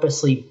and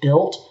purposely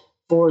built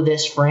for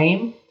this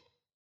frame,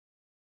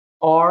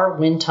 our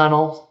wind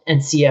tunnel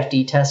and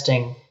CFD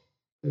testing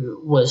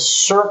was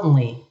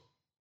certainly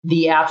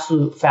the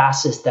absolute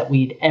fastest that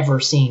we'd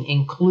ever seen,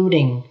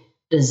 including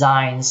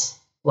designs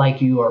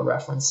like you are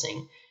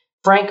referencing.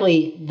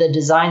 Frankly, the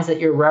designs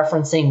that you're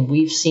referencing,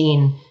 we've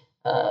seen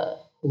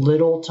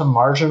little to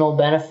marginal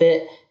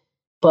benefit,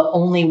 but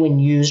only when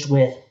used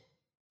with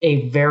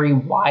a very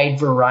wide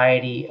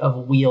variety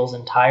of wheels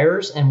and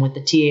tires. And with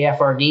the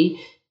TAFRD,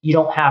 you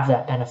don't have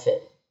that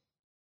benefit.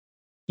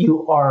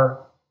 You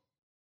are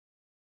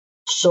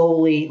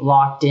solely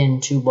locked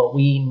into what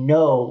we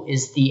know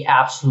is the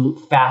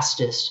absolute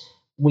fastest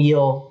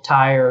wheel,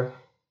 tire,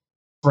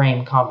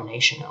 frame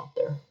combination out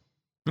there.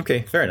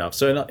 Okay, fair enough.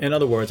 So in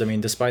other words, I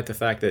mean, despite the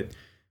fact that,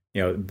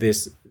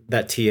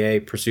 that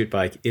TA Pursuit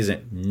bike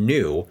isn't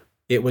new,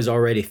 it was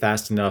already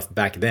fast enough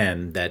back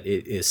then that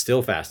it is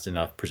still fast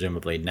enough,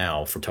 presumably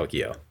now, for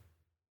Tokyo.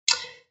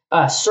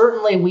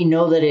 Certainly, we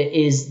know that it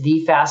is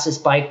the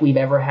fastest bike we've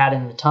ever had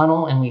in the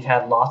tunnel, and we've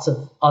had lots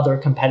of other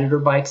competitor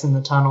bikes in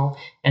the tunnel.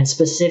 And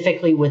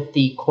specifically with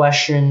the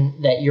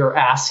question that you're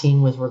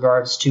asking with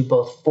regards to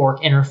both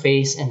fork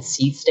interface and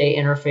seat stay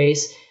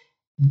interface,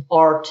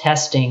 our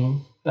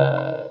testing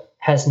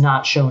has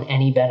not shown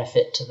any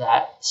benefit to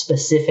that,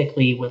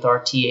 specifically with our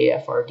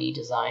TAFRD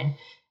design.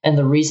 And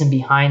the reason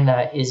behind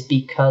that is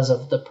because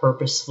of the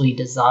purposely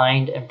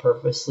designed and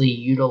purposely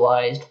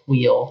utilized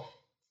wheel,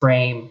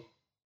 frame,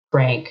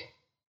 crank,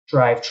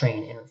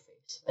 drivetrain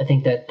interface. I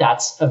think that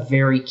that's a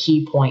very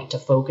key point to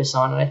focus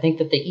on. And I think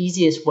that the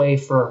easiest way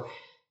for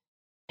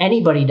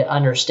anybody to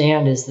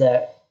understand is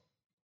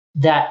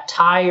that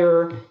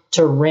tire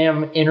to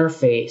rim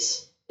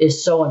interface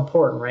is so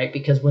important, right?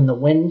 Because when the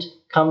wind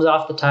comes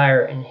off the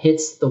tire and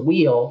hits the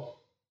wheel,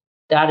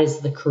 that is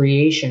the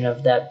creation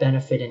of that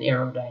benefit in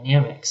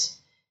aerodynamics.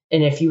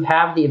 And if you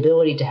have the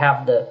ability to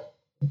have the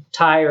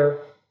tire,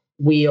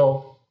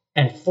 wheel,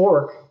 and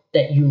fork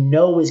that you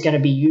know is going to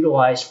be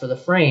utilized for the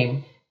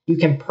frame, you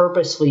can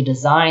purposely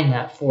design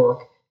that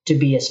fork to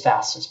be as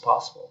fast as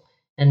possible.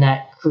 And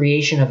that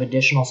creation of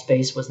additional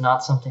space was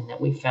not something that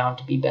we found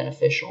to be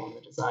beneficial in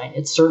the design.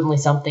 It's certainly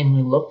something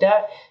we looked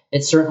at.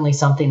 It's certainly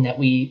something that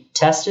we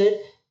tested,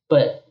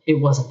 but it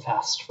wasn't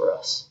fast for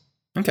us.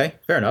 Okay,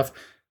 fair enough.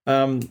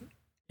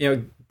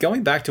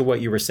 Going back to what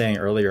you were saying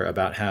earlier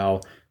about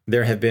how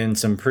there have been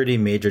some pretty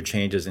major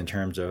changes in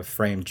terms of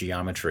frame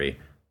geometry,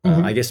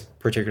 I guess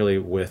particularly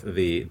with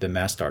the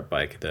Mastart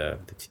bike, the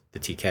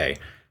TK.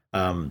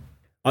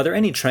 Are there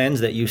any trends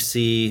that you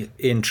see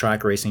in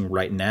track racing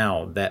right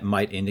now that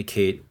might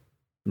indicate,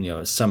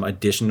 some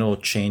additional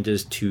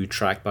changes to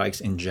track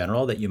bikes in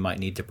general that you might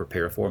need to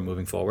prepare for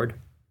moving forward?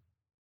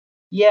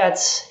 Yeah,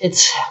 it's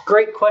a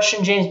great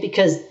question, James,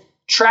 because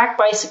track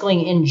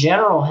bicycling in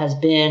general has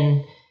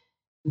been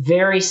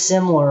very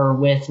similar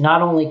with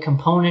not only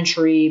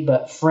componentry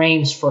but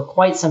frames for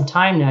quite some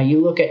time now.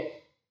 You look at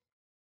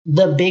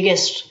the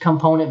biggest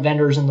component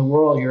vendors in the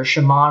world, your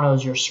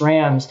Shimano's, your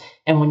SRAMs,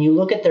 and when you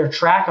look at their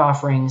track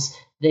offerings,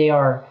 they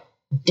are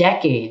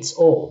decades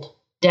old.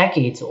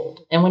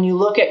 And when you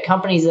look at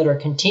companies that are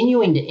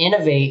continuing to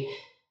innovate,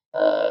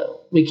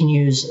 we can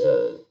use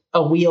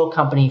a wheel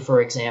company, for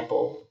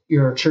example.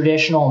 Your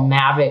traditional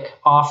Mavic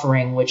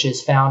offering, which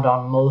is found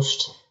on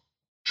most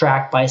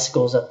track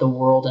bicycles at the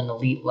world and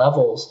elite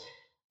levels.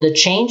 The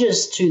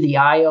changes to the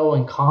IO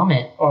and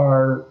Comet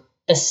are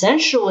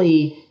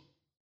essentially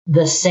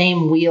the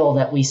same wheel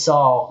that we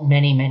saw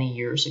many, many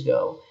years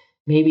ago.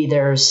 Maybe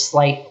there's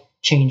slight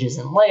changes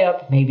in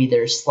layup, maybe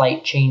there's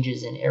slight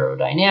changes in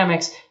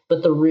aerodynamics,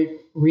 but the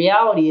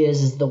reality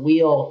is the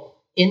wheel,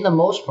 in the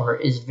most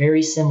part, is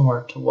very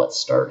similar to what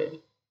started.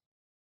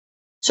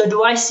 So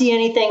do I see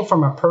anything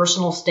from a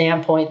personal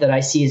standpoint that I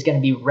see is going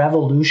to be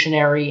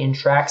revolutionary in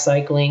track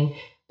cycling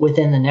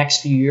within the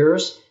next few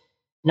years?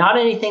 Not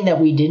anything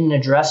that we didn't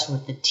address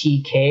with the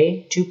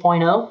TK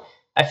 2.0.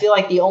 I feel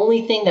like the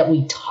only thing that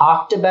we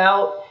talked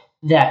about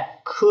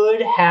that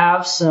could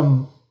have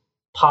some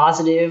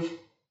positive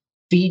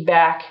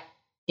feedback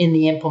in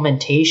the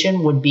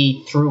implementation would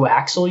be through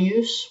axle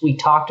use. We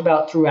talked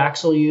about through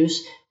axle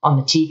use on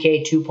the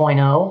TK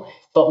 2.0.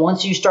 But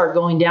once you start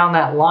going down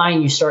that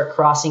line, you start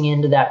crossing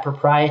into that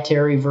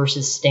proprietary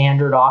versus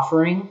standard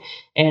offering.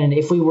 And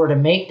if we were to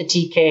make the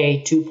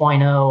TK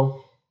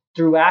 2.0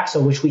 through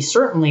axle, which we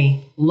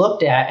certainly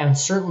looked at and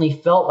certainly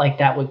felt like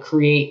that would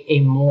create a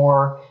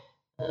more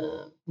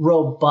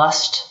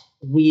robust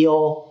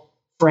wheel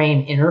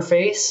frame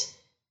interface,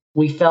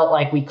 we felt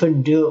like we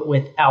couldn't do it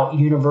without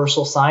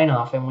universal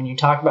sign-off. And when you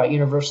talk about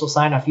universal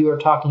sign-off, you are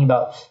talking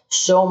about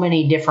so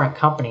many different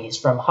companies,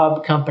 from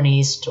hub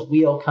companies to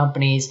wheel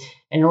companies,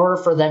 in order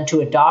for them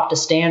to adopt a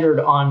standard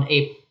on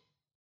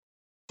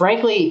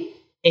frankly,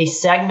 a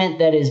segment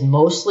that is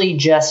mostly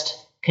just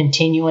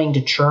continuing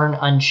to churn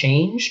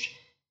unchanged.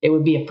 It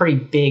would be a pretty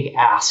big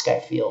ask, I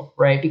feel,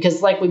 right?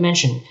 Because like we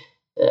mentioned,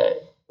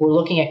 we're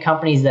looking at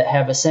companies that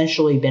have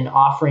essentially been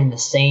offering the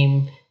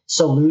same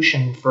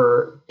solution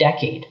for a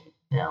decade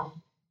now.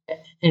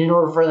 And in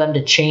order for them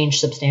to change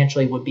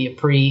substantially would be a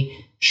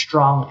pretty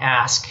strong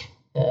ask,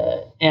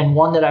 and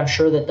one that I'm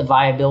sure that the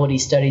viability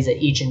studies at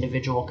each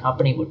individual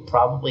company would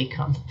probably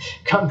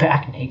come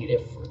back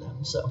negative for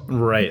them. So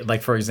right,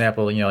 like for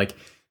example,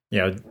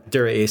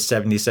 Dura Ace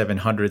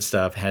 7700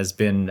 stuff has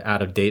been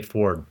out of date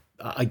for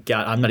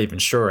I'm not even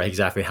sure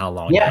exactly how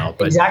long now.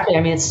 But exactly.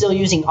 I mean, it's still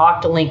using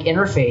Octalink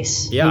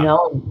interface. Yeah.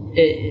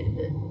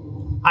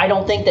 I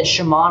don't think that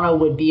Shimano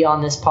would be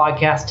on this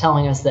podcast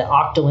telling us that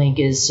Octalink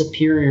is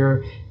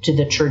superior to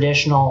the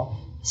traditional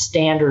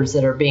standards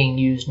that are being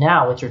used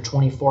now with your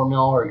 24 mil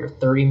or your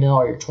 30 mil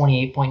or your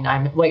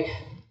 28.9 mil. Like,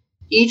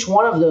 each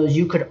one of those,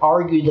 you could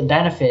argue the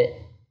benefit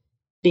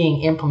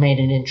being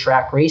implemented in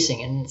track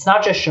racing. And it's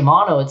not just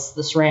Shimano, it's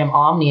the SRAM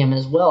Omnium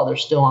as well. They're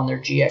still on their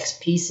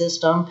GXP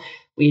system.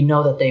 We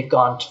know that they've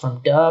gone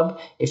from Dub.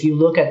 If you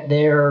look at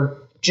their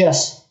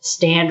just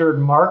standard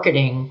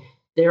marketing,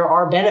 there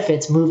are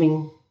benefits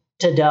moving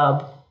to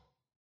Dub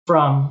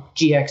from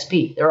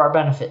GXP. There are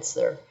benefits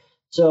there.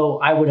 So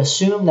I would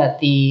assume that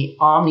the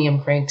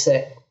Omnium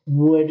crankset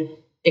would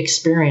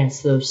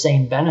experience those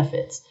same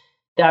benefits.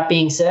 That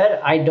being said,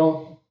 I'm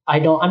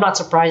not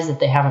surprised that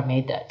they haven't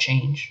made that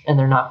change and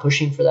they're not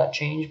pushing for that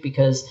change,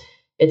 because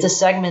it's a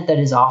segment that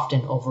is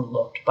often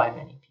overlooked by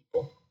many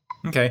people.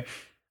 Okay.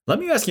 Let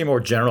me ask you a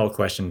more general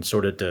question,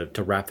 sort of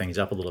to wrap things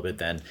up a little bit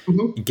then.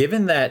 Mm-hmm.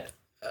 Given that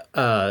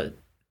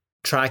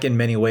track in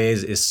many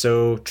ways is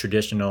so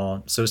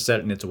traditional, so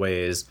set in its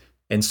ways,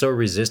 and so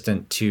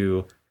resistant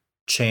to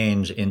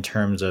change in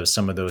terms of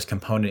some of those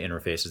component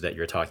interfaces that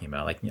you're talking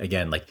about, like,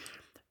 again, like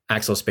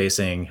axle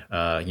spacing,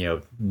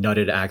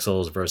 nutted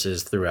axles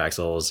versus through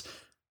axles,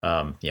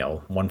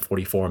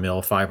 144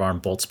 mil 5-arm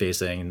bolt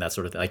spacing, and that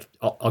sort of thing, like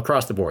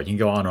across the board. You can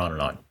go on and on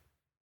and on.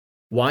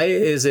 Why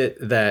is it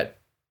that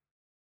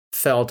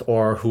Felt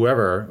or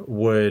whoever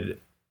would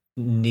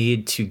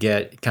need to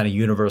get kind of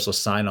universal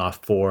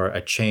sign-off for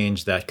a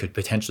change that could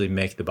potentially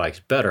make the bikes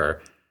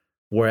better,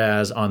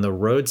 whereas on the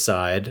road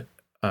side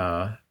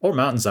or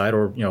mountainside,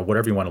 or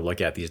whatever you want to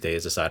look at these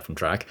days aside from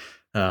track,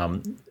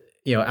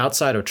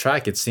 outside of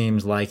track, it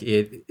seems like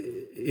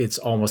it's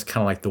almost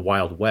kind of like the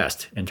Wild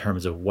West in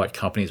terms of what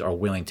companies are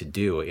willing to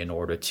do in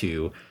order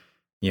to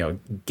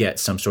get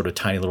some sort of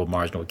tiny little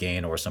marginal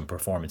gain or some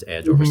performance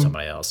edge over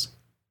somebody else.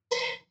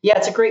 Yeah,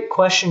 it's a great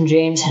question,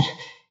 James.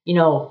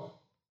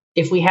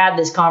 If we had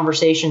this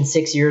conversation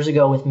 6 years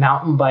ago with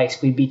mountain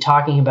bikes, we'd be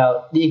talking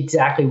about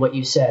exactly what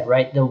you said,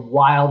 right? The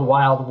wild,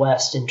 wild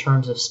west in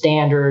terms of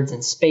standards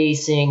and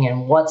spacing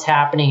and what's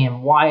happening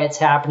and why it's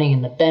happening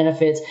and the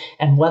benefits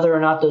and whether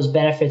or not those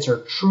benefits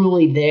are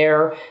truly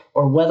there,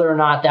 or whether or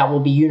not that will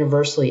be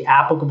universally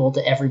applicable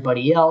to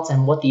everybody else,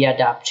 and what the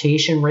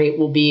adaptation rate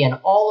will be, and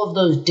all of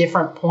those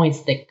different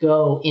points that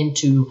go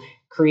into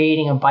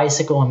creating a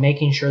bicycle and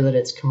making sure that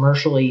it's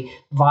commercially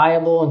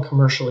viable and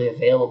commercially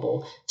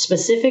available.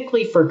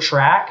 Specifically for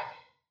track,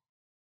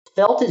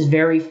 Felt is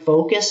very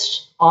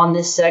focused on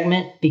this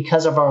segment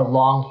because of our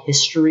long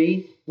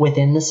history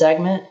within the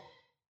segment.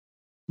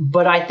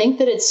 But I think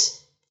that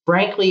it's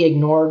frankly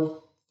ignored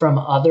from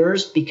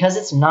others because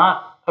it's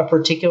not a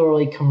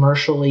particularly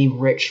commercially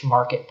rich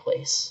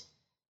marketplace.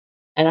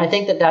 And I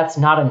think that that's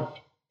not an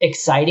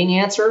exciting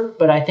answer,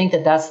 but I think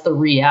that that's the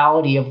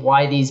reality of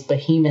why these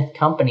behemoth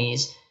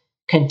companies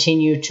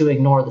continue to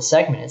ignore the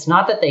segment. It's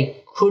not that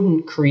they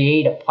couldn't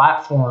create a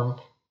platform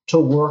to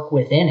work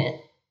within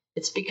it.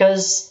 It's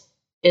because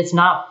it's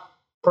not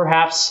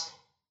perhaps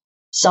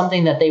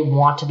something that they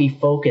want to be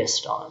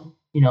focused on.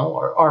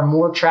 Are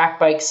more track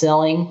bikes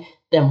selling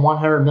than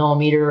 100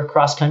 millimeter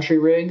cross country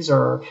rigs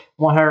or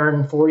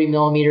 140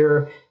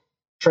 millimeter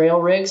trail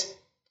rigs?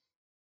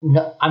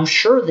 No, I'm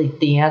sure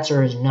the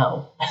answer is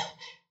no.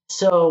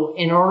 So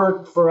in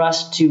order for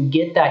us to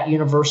get that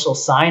universal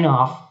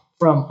sign-off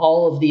from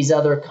all of these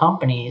other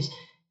companies,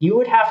 you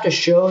would have to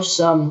show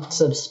some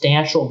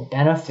substantial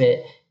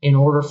benefit in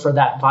order for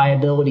that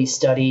viability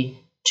study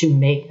to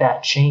make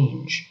that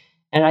change.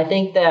 And I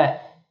think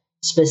that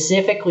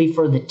specifically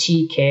for the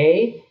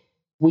TK,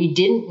 we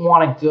didn't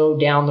want to go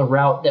down the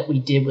route that we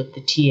did with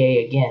the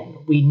TA again.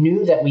 We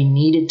knew that we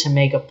needed to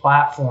make a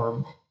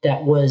platform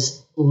that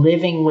was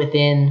living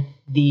within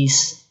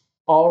these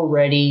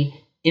already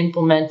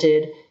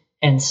implemented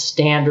and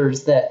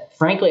standards that,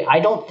 frankly, I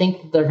don't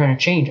think that they're going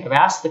to change. I've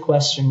asked the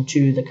question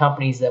to the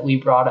companies that we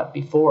brought up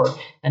before,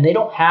 and they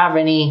don't have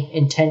any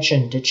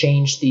intention to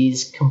change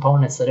these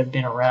components that have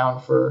been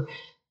around for,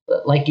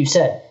 like you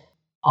said,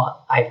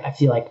 I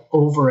feel like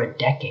over a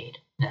decade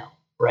now,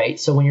 right?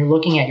 So when you're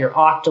looking at your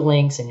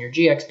Octalinks and your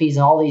GXPs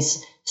and all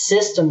these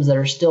systems that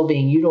are still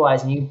being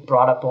utilized, and you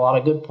brought up a lot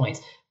of good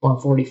points,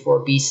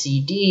 144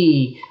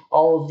 BCD,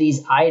 all of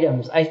these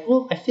items, I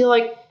feel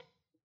like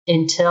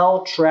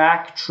until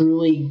track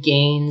truly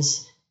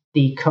gains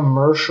the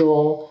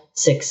commercial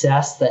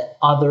success that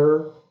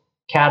other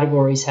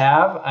categories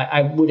have,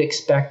 I would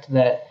expect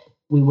that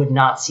we would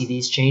not see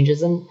these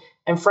changes. And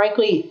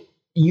frankly,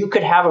 you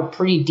could have a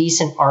pretty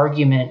decent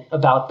argument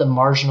about the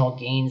marginal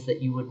gains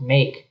that you would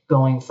make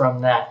going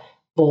from that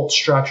bolt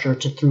structure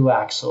to through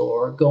axle,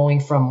 or going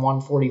from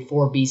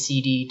 144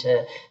 BCD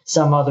to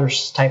some other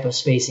type of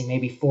spacing,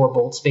 maybe 4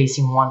 bolt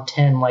spacing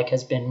 110, like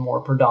has been more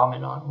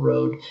predominant on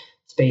road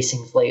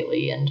spacings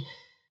lately. And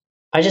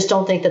I just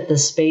don't think that the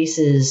space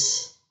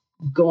is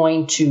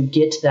going to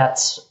get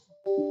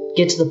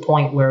to the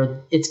point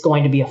where it's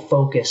going to be a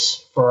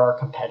focus for our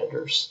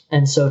competitors.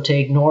 And so to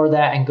ignore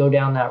that and go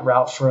down that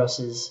route for us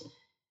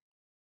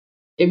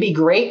it'd be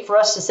great for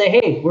us to say,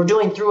 hey, we're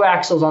doing through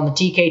axles on the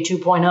TK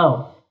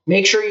 2.0.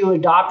 Make sure you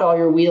adopt all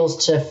your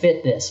wheels to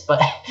fit this.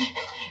 But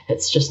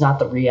it's just not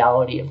the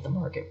reality of the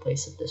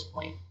marketplace at this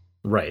point.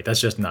 Right.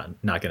 That's just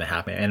not going to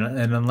happen.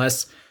 And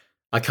unless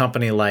a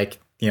company like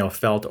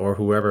Felt or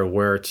whoever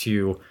were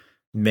to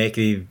make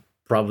the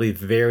probably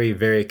very,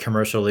 very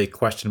commercially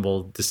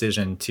questionable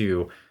decision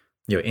to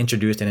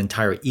introduce an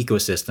entire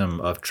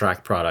ecosystem of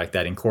track product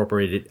that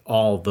incorporated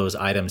all those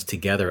items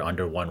together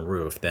under one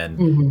roof,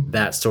 then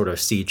that sort of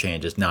sea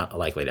change is not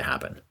likely to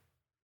happen.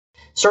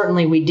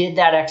 Certainly, we did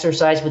that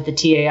exercise with the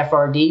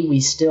TAFRD. We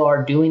still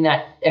are doing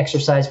that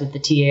exercise with the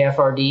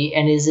TAFRD,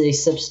 and is a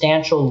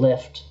substantial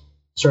lift,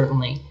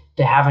 certainly,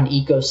 to have an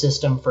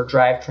ecosystem for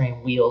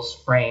drivetrain, wheels,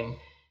 frame.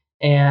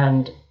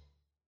 And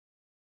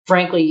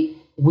frankly,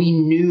 we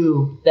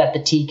knew that the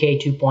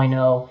TK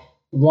 2.0,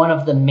 one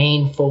of the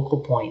main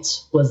focal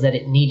points was that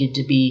it needed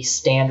to be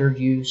standard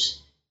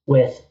use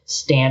with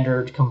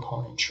standard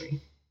componentry.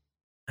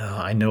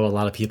 I know a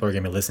lot of people are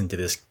going to be listening to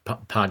this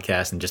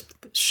podcast and just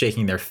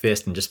shaking their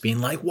fist and just being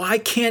like, why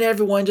can't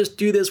everyone just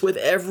do this with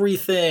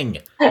everything?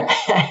 We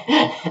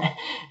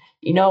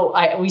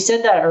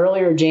said that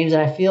earlier, James,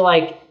 and I feel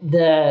like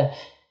the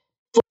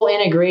full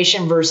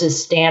integration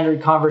versus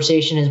standard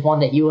conversation is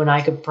one that you and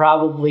I could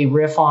probably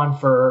riff on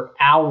for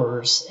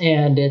hours.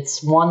 And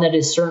it's one that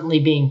is certainly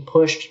being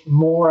pushed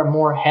more and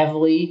more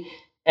heavily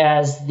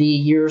as the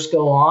years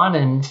go on.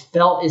 And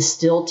Felt is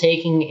still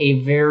taking a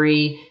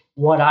very,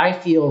 what I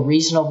feel,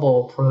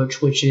 reasonable approach,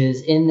 which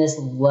is in this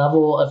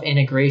level of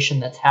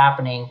integration that's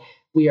happening,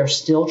 we are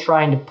still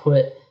trying to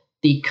put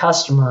the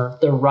customer,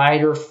 the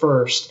rider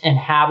first, and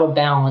have a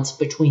balance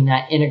between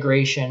that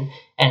integration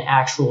and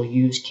actual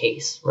use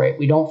case, right?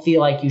 We don't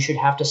feel like you should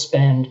have to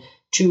spend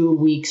 2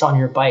 weeks on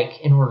your bike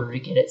in order to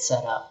get it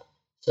set up.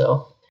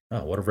 So,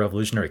 what a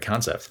revolutionary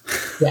concept.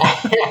 Yeah.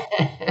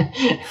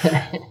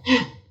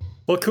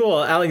 Well,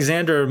 cool.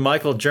 Alexander,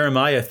 Michael,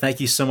 Jeremiah, thank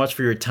you so much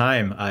for your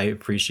time. I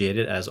appreciate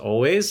it as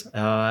always.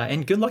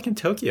 And good luck in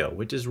Tokyo,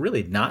 which is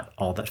really not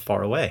all that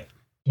far away.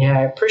 Yeah,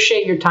 I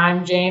appreciate your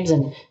time, James.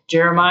 And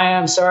Jeremiah,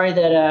 I'm sorry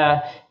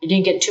that you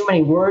didn't get too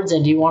many words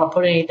in. Do you want to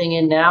put anything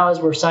in now as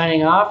we're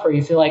signing off, or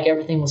you feel like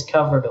everything was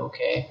covered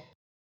okay?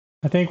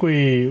 I think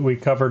we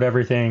covered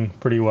everything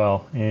pretty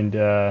well, and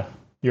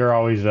you're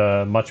always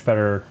a much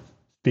better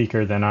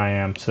speaker than I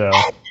am, so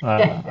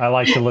I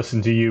like to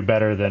listen to you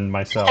better than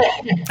myself.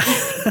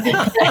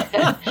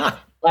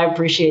 I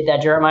appreciate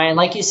that, Jeremiah. And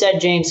like you said,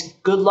 James,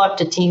 good luck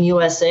to Team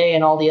USA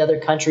and all the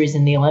other countries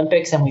in the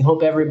Olympics, and we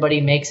hope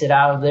everybody makes it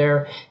out of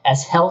there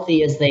as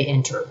healthy as they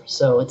enter.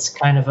 So it's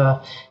kind of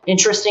a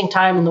interesting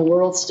time in the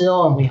world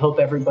still, and we hope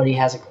everybody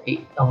has a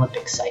great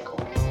Olympic cycle.